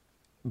 yeah.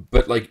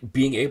 But like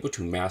being able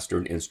to master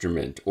an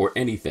instrument or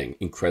anything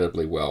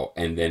incredibly well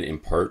and then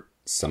impart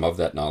some of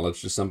that knowledge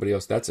to somebody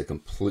else, that's a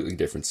completely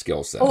different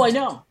skill set. Oh, I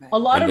know. A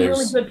lot of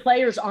really good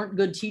players aren't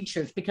good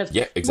teachers, because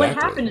what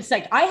happened is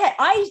like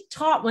I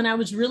taught when I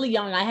was really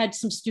young. I had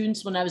some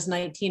students when I was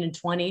 19 and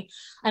 20,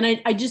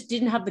 and I just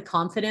didn't have the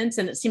confidence,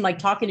 and it seemed like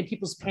talking to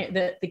people's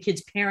the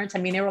kids' parents. I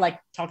mean, they were like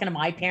talking to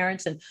my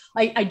parents, and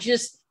I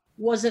just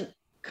wasn't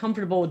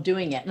comfortable with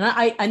doing it.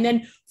 And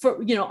then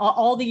for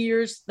all the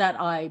years that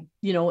I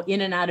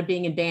in and out of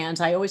being in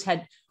bands, I always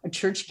had a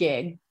church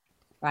gig,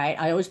 right?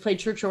 I always played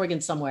church organ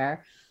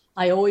somewhere.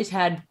 I always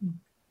had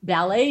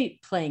ballet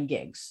playing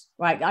gigs,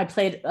 right? I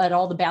played at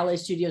all the ballet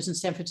studios in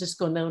San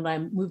Francisco. And then when I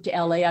moved to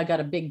LA, I got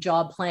a big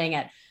job playing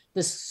at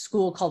this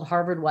school called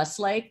Harvard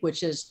Westlake,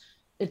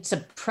 it's a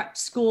prep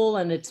school.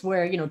 And it's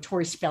where,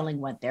 Tori Spelling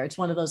went there. It's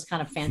one of those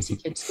kind of fancy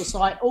kids schools.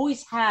 So I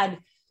always had,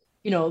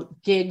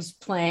 gigs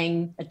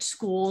playing at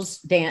schools,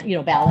 dance,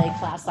 ballet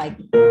class, like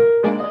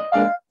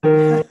that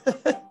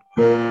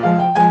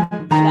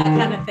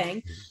kind of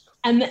thing.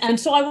 And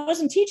so I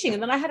wasn't teaching.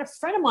 And then I had a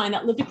friend of mine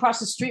that lived across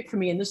the street from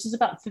me. And this is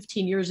about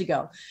 15 years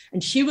ago.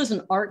 And she was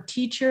an art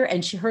teacher,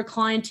 and her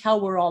clientele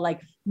were all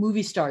like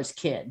movie stars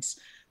kids.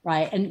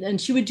 Right.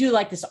 And she would do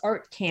like this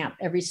art camp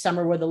every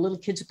summer where the little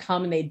kids would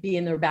come and they'd be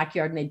in their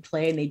backyard and they'd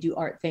play and they'd do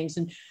art things.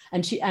 And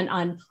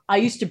I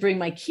used to bring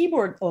my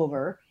keyboard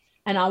over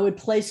and I would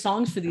play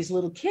songs for these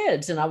little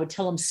kids and I would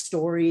tell them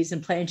stories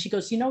and play. And she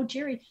goes,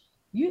 Jerry,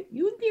 you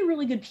would be a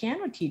really good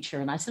piano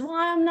teacher. And I said, well,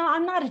 I'm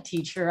not a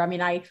teacher. I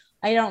mean, I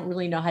don't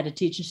really know how to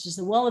teach. And she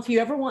said, well, if you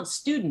ever want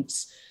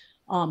students,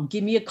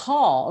 give me a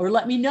call or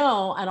let me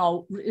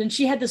know. And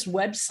she had this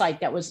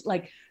website that was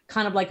like,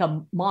 kind of like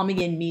a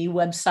Mommy and Me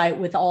website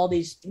with all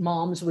these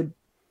moms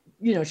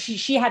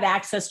she had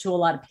access to a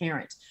lot of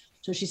parents.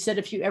 So she said,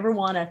 if you ever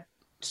want to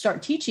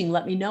start teaching,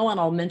 let me know and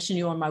I'll mention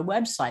you on my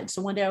website.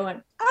 So one day I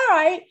went, all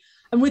right.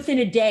 And within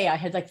a day, I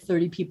had like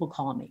 30 people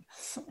call me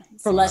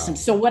for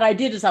lessons. So what I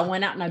did is I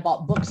went out and I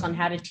bought books on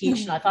how to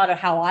teach and I thought of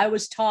how I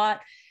was taught.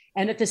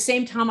 And at the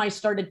same time, I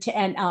started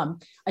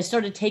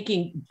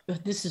taking,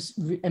 this is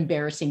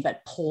embarrassing,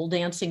 but pole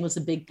dancing was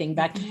a big thing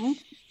back then.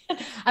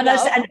 And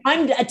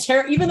I'm a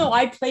terror, even though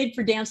I played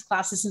for dance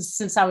classes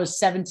since I was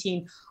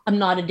 17, I'm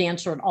not a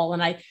dancer at all.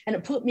 And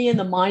it put me in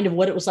the mind of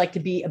what it was like to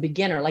be a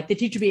beginner. Like the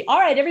teacher would be, all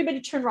right, everybody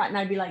turn right. And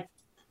I'd be like,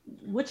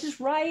 which is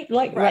right?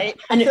 Like, right.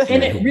 And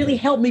it really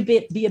helped me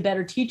be a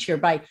better teacher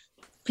by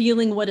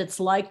feeling what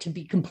it's like to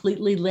be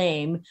completely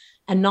lame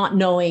and not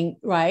knowing.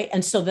 Right.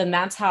 And so then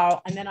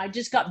and then I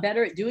just got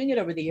better at doing it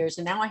over the years.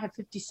 And now I have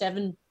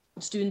 57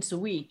 students a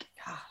week.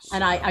 Gosh.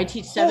 And I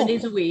teach 7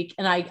 days a week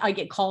and I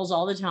get calls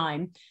all the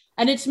time.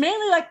 And it's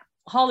mainly like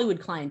Hollywood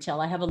clientele.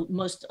 I have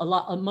most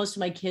of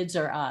my kids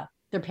are,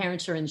 their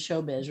parents are in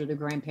showbiz or their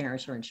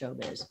grandparents are in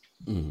showbiz.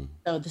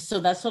 Mm-hmm. So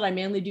that's what I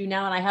mainly do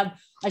now. And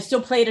I still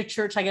play at a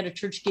church. I got a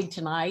church gig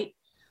tonight,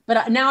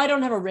 but now I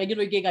don't have a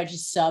regular gig. I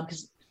just sub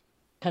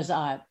because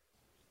I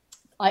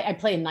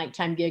play a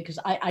nighttime gig because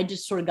I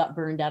just sort of got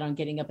burned out on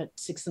getting up at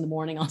 6 a.m.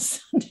 on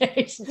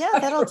Sundays. Yeah,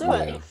 that'll do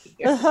it.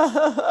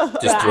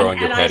 Just throw on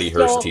your Patty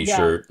Hearst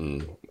t-shirt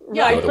and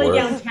I play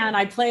downtown.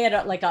 I play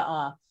at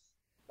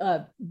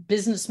a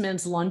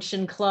businessmen's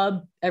luncheon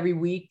club every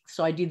week.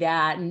 So I do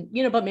that. And,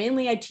 but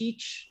mainly I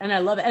teach and I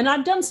love it. And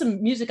I've done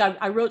some music.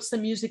 I wrote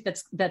some music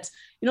that's, that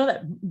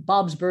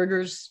Bob's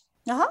Burgers.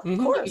 Of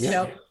course.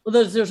 Well,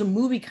 there's a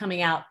movie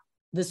coming out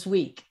this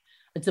week.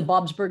 It's a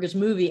Bob's Burgers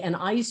movie. And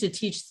I used to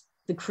teach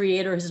the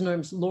creator, his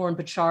name's Lauren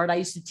Pachard. I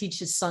used to teach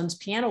his son's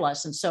piano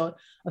lessons. So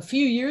a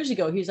few years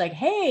ago, he was like,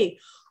 hey,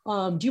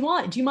 do you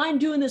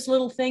mind doing this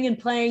little thing and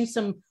playing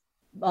some,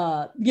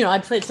 I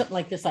played something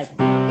like this, like,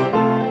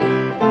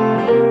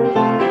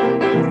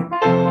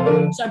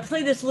 so I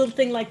played this little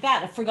thing like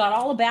that. I forgot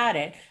all about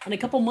it. And a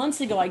couple months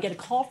ago, I get a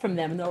call from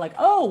them and they're like,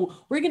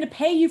 oh, we're going to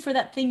pay you for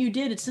that thing you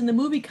did. It's in the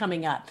movie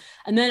coming up.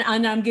 And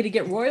I'm going to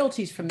get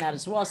royalties from that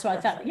as well. So I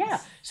thought, yeah.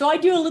 So I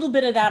do a little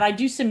bit of that. I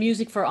do some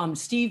music for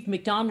Steve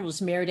McDonald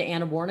was married to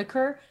Anna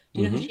Warnaker.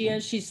 Do you know who she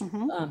is? She's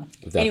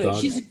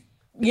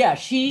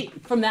she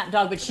from That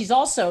Dog, but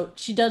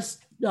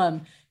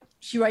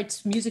she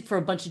writes music for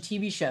a bunch of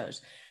TV shows.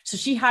 So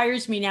she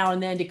hires me now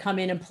and then to come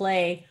in and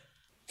play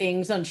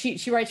things.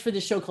 She writes for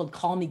this show called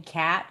Call Me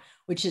Kat,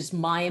 which is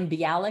Mayim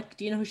Bialik.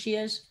 Do you know who she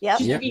is? Yeah.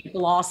 She used to be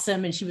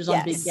Blossom and she was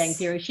on Big Bang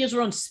Theory. She has her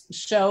own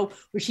show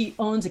where she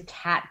owns a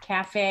cat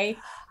cafe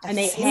and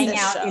they hang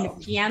out in a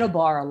piano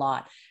bar a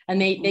lot. And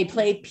they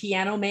play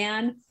Piano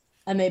Man.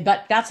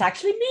 But that's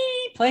actually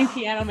me playing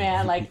Piano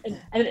Man. Like,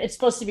 and it's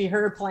supposed to be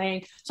her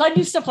playing. So I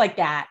do stuff like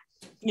that.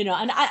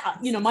 And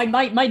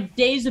my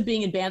days of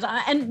being in bands,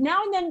 and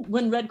now and then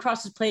when Red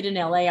Cross is played in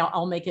LA,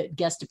 I'll make a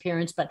guest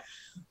appearance. But,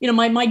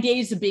 my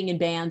days of being in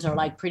bands are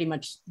like pretty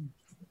much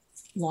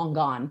long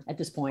gone at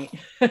this point.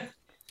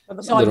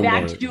 So I'm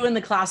back to doing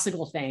the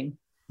classical thing.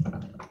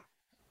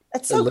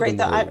 It's so great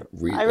that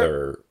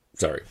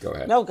sorry, go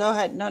ahead. No, go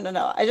ahead.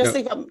 No. I just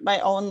think of my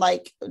own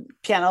like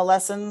piano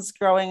lessons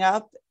growing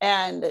up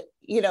and,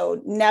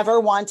 never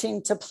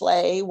wanting to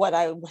play what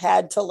I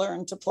had to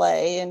learn to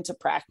play and to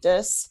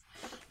practice.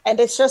 And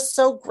it's just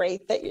so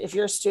great that if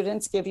your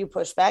students give you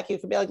pushback, you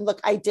can be like, look,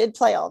 I did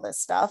play all this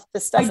stuff.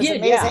 This stuff is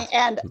amazing. Yeah.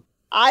 And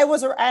I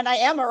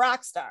am a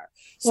rock star.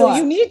 So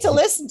you need to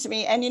listen to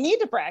me and you need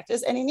to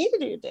practice and you need to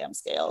do your damn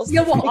scales.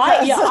 Yeah. Well,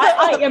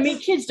 I mean,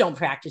 kids don't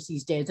practice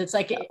these days. It's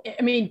like,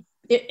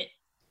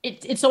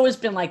 it's always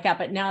been like that,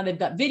 but now they've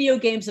got video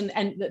games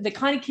and the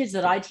kind of kids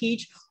that I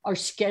teach are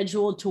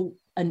scheduled to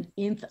an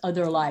nth of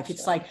their life.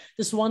 It's like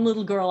this one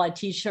little girl I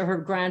teach her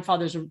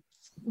grandfather's a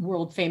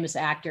world famous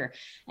actor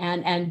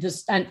and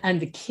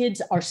the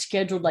kids are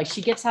scheduled, like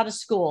she gets out of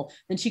school,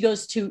 then she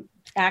goes to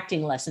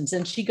acting lessons,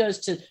 and she goes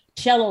to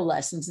cello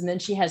lessons, and then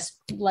she has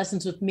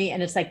lessons with me.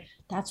 And it's like,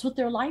 that's what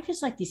their life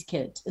is like, these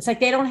kids. It's like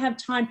they don't have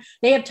time.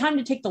 They have time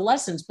to take the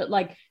lessons, but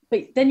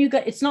then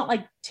it's not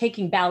like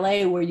taking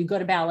ballet where you go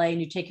to ballet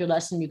and you take your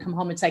lesson, you come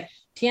home. It's like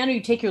piano,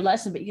 you take your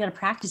lesson, but you got to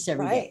practice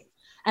every day.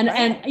 And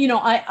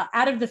I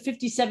out of the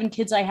 57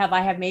 kids I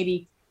have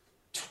maybe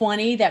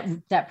 20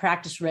 that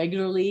practice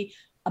regularly,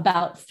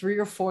 about 3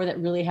 or 4 that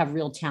really have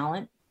real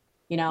talent.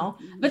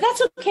 But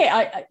that's okay.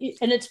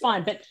 And it's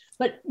fine. But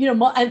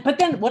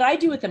then what I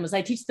do with them is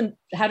I teach them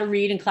how to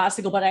read in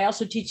classical, but I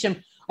also teach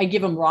them, I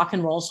give them rock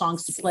and roll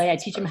songs to play. I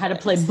teach them how to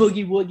play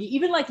boogie woogie,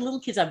 even like little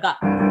kids I've got.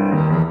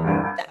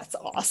 That's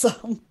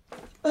awesome.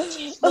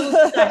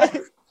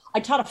 I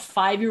taught a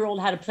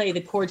 5-year-old how to play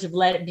the chords of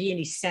Let It Be, and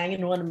he sang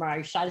in one of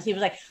my shots. He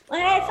was like, "When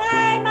I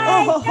find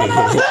my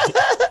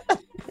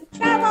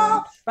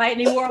trouble," right?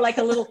 And he wore like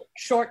a little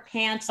short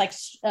pants, like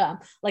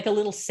a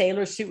little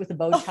sailor suit with a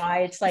bow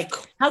tie. It's like,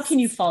 how can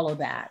you follow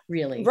that,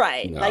 really?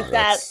 Right, No, like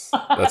that's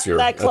your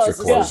that closes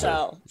the closer.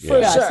 show Yeah.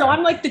 for sure. So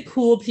I'm like the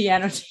cool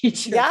piano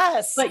teacher.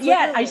 Yes, but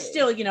yet I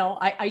clearly. still,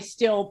 I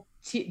still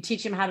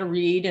teach him how to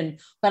read,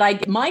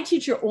 but my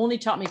teacher only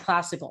taught me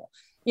classical,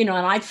 and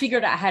I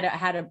figured out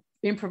how to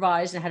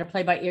improvise and how to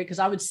play by ear, because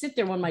I would sit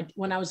there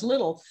when I was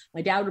little.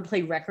 My dad would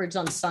play records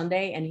on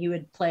Sunday, and he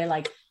would play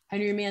like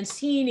Henry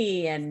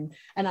Mancini, and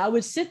I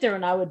would sit there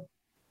and I would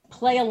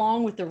play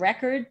along with the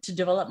record to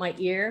develop my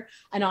ear.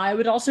 And I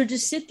would also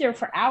just sit there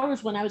for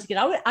hours when I was a kid.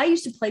 I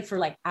used to play for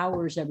like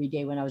hours every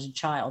day when I was a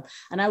child,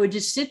 and I would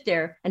just sit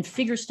there and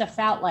figure stuff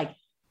out, like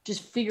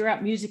just figure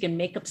out music and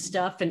make up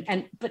stuff.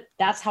 But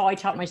that's how I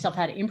taught myself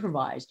how to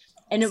improvise.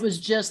 And it was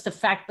just the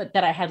fact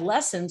that I had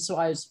lessons. So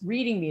I was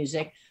reading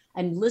music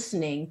and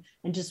listening,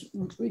 and just,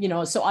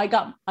 so I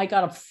got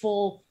a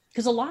full,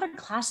 because a lot of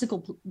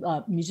classical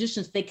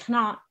musicians, they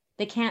can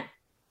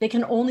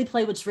only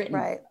play what's written.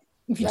 Right.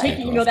 If you take,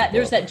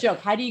 there's that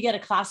joke. How do you get a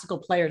classical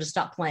player to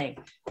stop playing?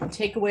 You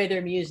take away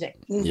their music.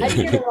 Yeah. How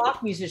do you get a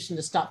rock musician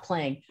to stop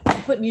playing? You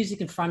put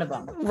music in front of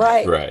them.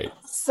 Right. Right.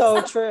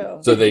 So true.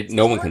 So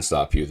no one can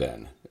stop you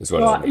then, is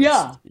what it means.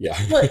 Yeah.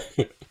 Yeah.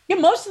 Yeah.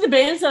 Most of the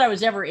bands that I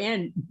was ever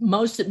in,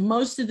 most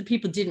of the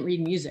people didn't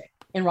read music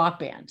in rock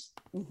bands,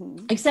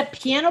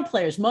 except piano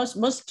players.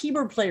 Most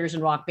keyboard players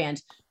in rock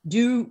bands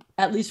do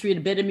at least read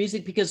a bit of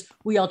music, because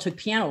we all took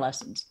piano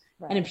lessons.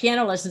 Right. And in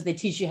piano lessons, they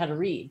teach you how to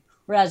read.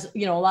 Whereas,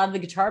 a lot of the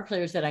guitar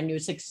players that I knew,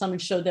 it's like someone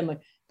showed them a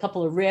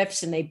couple of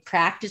riffs and they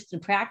practiced,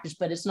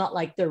 but it's not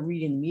like they're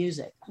reading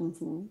music.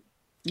 Mm-hmm.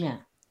 Yeah.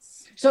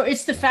 So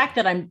it's the fact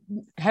that I'm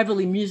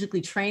heavily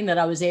musically trained that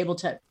I was able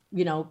to,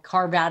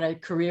 carve out a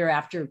career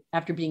after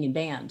being in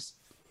bands.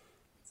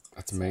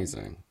 That's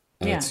amazing.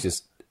 And it's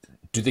just,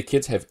 do the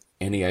kids have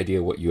any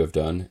idea what you have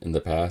done in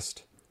the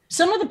past?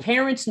 Some of the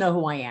parents know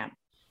who I am.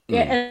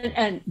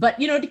 Yeah. But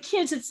the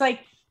kids, it's like,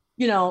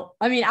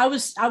 I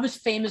was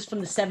famous from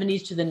the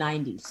 70s to the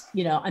 90s,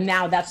 and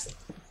now that's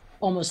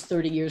almost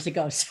 30 years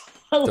ago. So,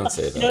 don't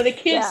say that. The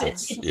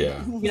kids,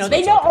 yeah.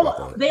 They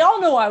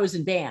all know I was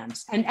in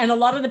bands, and a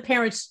lot of the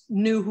parents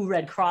knew who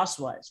Red Kross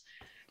was,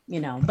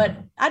 but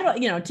I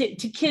don't,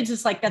 to kids,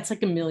 it's like, that's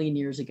like a million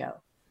years ago.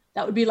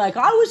 That would be like,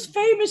 I was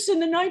famous in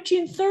the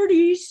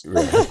 1930s.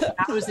 Right.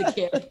 I was a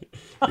kid.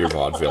 Your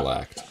vaudeville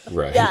act.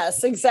 Right.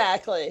 Yes,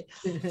 exactly.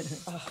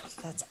 Oh,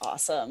 that's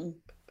awesome.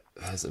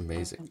 That's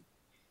amazing.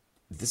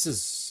 This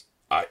is,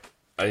 I'm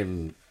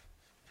in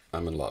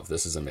love.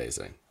 This is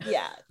amazing.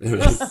 Yeah.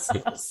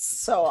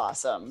 So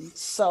awesome.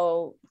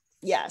 So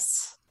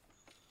yes.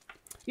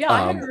 Yeah,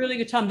 I had a really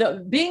good time.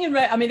 Being in,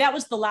 that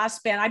was the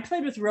last band. I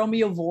played with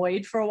Romeo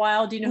Void for a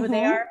while. Do you know who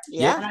they are?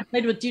 Yeah. And I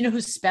played with, do you know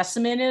who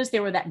Specimen is? They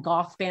were that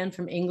goth band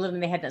from England,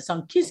 and they had that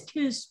song, Kiss,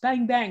 Kiss,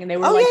 Bang, Bang. And they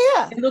were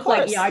they looked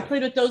like, I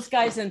played with those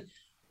guys. And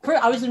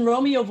I was in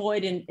Romeo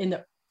Void in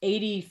the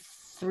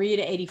 83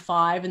 to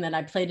 85. And then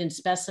I played in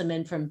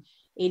Specimen from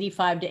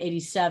 85 to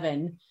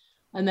 87.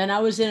 And then I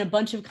was in a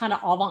bunch of kind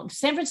of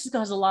San Francisco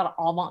has a lot of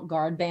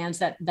avant-garde bands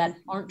that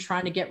aren't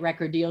trying to get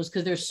record deals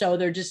because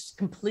they're just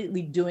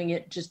completely doing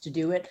it just to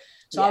do it.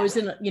 So I was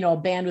in a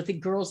band with the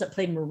girls that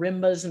played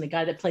marimbas and the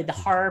guy that played the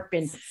harp,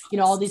 and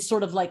all these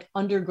sort of like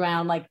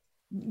underground, like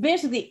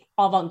basically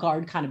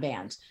avant-garde kind of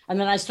bands. And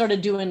then I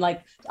started doing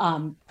like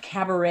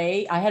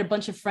cabaret. I had a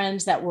bunch of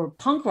friends that were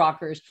punk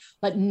rockers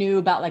but knew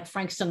about like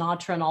Frank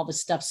Sinatra and all this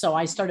stuff. So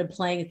I started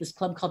playing at this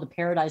club called the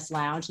Paradise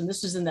Lounge, and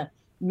this was in the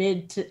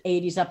mid to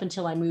 80s up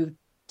until I moved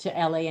to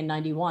LA in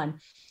 91.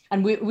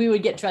 And we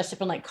would get dressed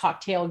up in like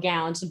cocktail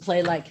gowns and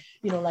play like,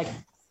 like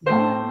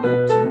all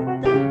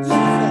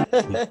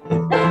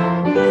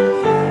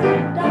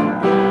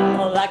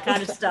that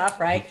kind of stuff,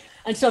 right?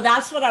 And so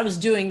that's what I was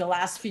doing the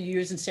last few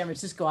years in San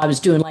Francisco. I was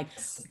doing like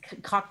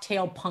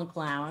cocktail punk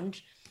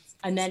lounge.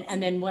 And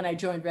then when I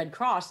joined Red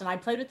Kross, and I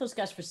played with those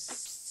guys for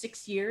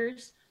 6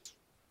 years.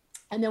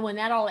 And then when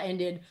that all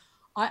ended,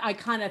 I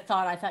kind of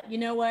thought, you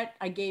know what?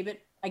 I gave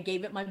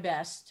it my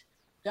best.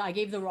 I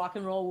gave the rock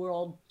and roll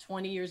world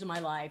 20 years of my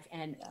life,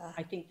 and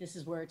I think this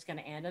is where it's going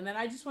to end. And then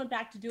I just went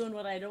back to doing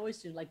what I'd always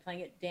do, like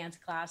playing at dance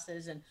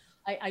classes. And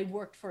I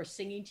worked for a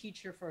singing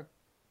teacher for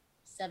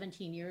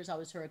 17 years. I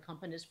was her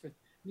accompanist for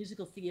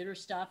musical theater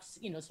stuff,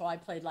 so I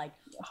played like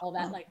all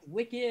that, like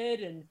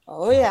Wicked and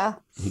and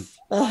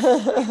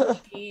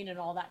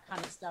all that kind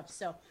of stuff.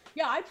 So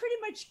yeah, I pretty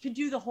much could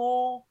do the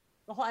whole,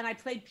 and I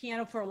played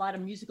piano for a lot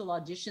of musical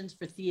auditions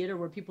for theater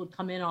where people would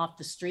come in off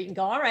the street and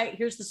go, all right,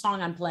 here's the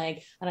song I'm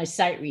playing, and I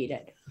sight read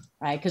it,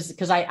 right?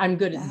 Because I'm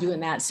good at doing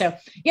that. So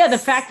yeah, the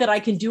fact that I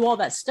can do all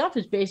that stuff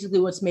is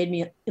basically what's made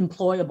me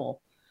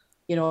employable,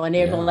 and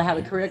able to have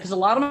a career. Because a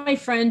lot of my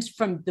friends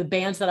from the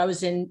bands that I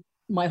was in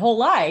my whole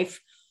life,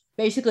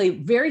 basically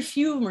very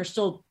few of them are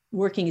still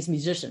working as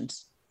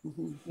musicians.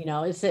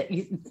 It's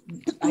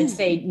I'd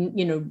say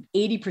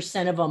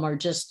 80% of them are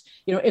just,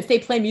 if they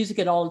play music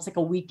at all, it's like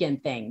a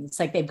weekend thing. It's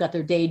like they've got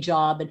their day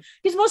job. And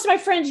because most of my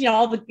friends,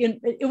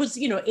 it was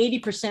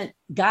 80%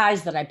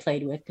 guys that I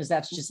played with, because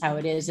that's just how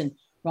it is in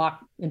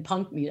rock and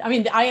punk music. I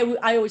mean,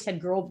 I always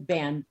had girl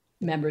band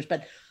members,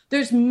 but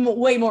there's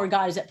way more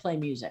guys that play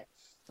music,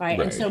 right?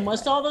 And so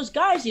most all those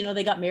guys,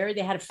 they got married,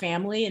 they had a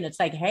family, and it's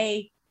like,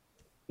 hey,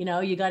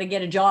 you got to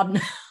get a job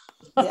now.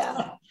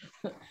 Yeah.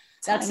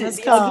 That's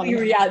the ugly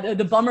reality.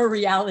 The bummer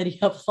reality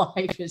of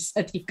life is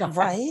that you got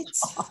right.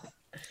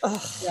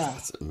 Yeah,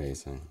 that's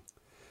amazing.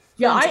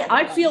 Yeah,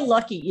 I feel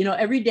lucky.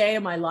 Every day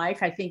of my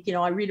life, I think,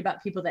 I read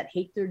about people that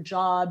hate their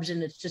jobs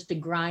and it's just a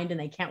grind and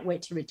they can't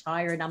wait to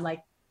retire. And I'm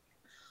like,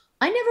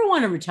 I never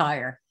want to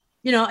retire.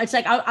 It's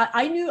like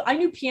I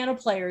knew piano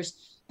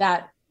players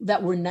that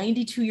were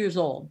 92 years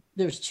old.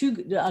 There's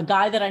a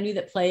guy that I knew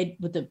that played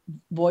with the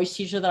voice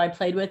teacher that I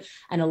played with,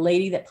 and a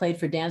lady that played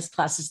for dance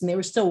classes, and they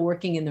were still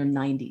working in their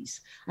 90s.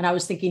 And I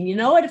was thinking,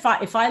 what, if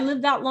I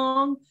live that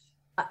long,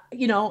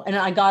 and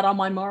I got on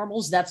my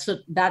marbles,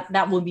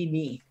 that will be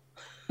me.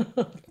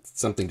 It's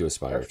something to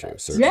aspire to.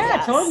 Certainly. Yeah,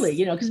 yes.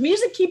 Totally. Because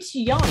music keeps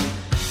you young.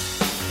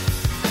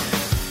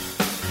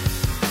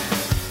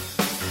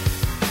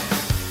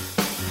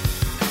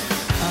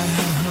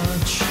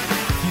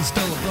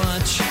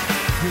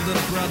 Your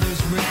little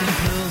brother's ripping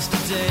pills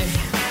today.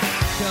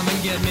 Come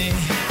and get me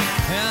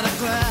and a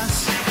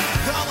glass.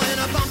 Going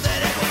up on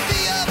that, it will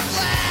be a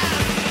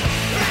blast.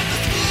 At the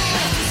school,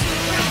 at the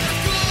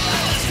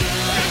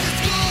school, at the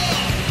school.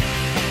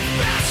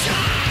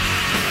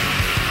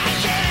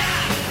 Yeah.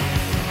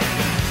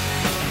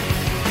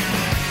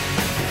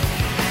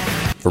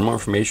 For more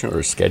information or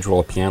to schedule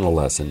a piano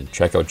lesson,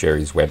 check out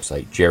Gere's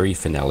website,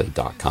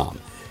 gerefennelly.com.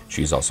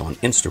 She's also on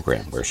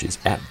Instagram, where she's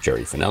at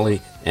Gere Fennelly,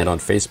 and on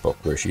Facebook,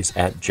 where she's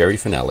at Gere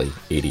Fennelly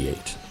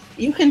 88.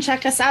 You can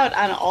check us out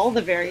on all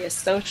the various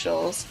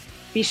socials.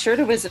 Be sure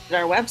to visit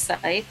our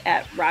website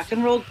at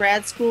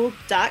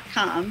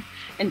rockandrollgradschool.com,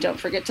 and don't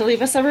forget to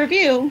leave us a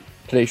review.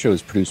 Today's show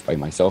is produced by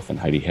myself and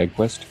Heidi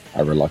Hedquist.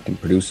 Our reluctant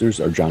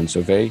producers are John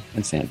Sauvé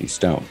and Sandy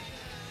Stone.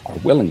 Our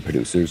willing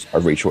producers are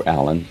Rachel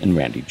Allen and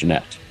Randy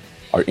Jeanette.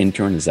 Our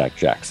intern is Zach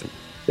Jackson.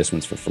 This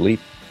one's for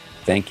Philippe.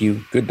 Thank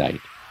you, good night,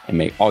 and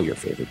may all your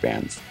favorite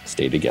bands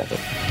stay together.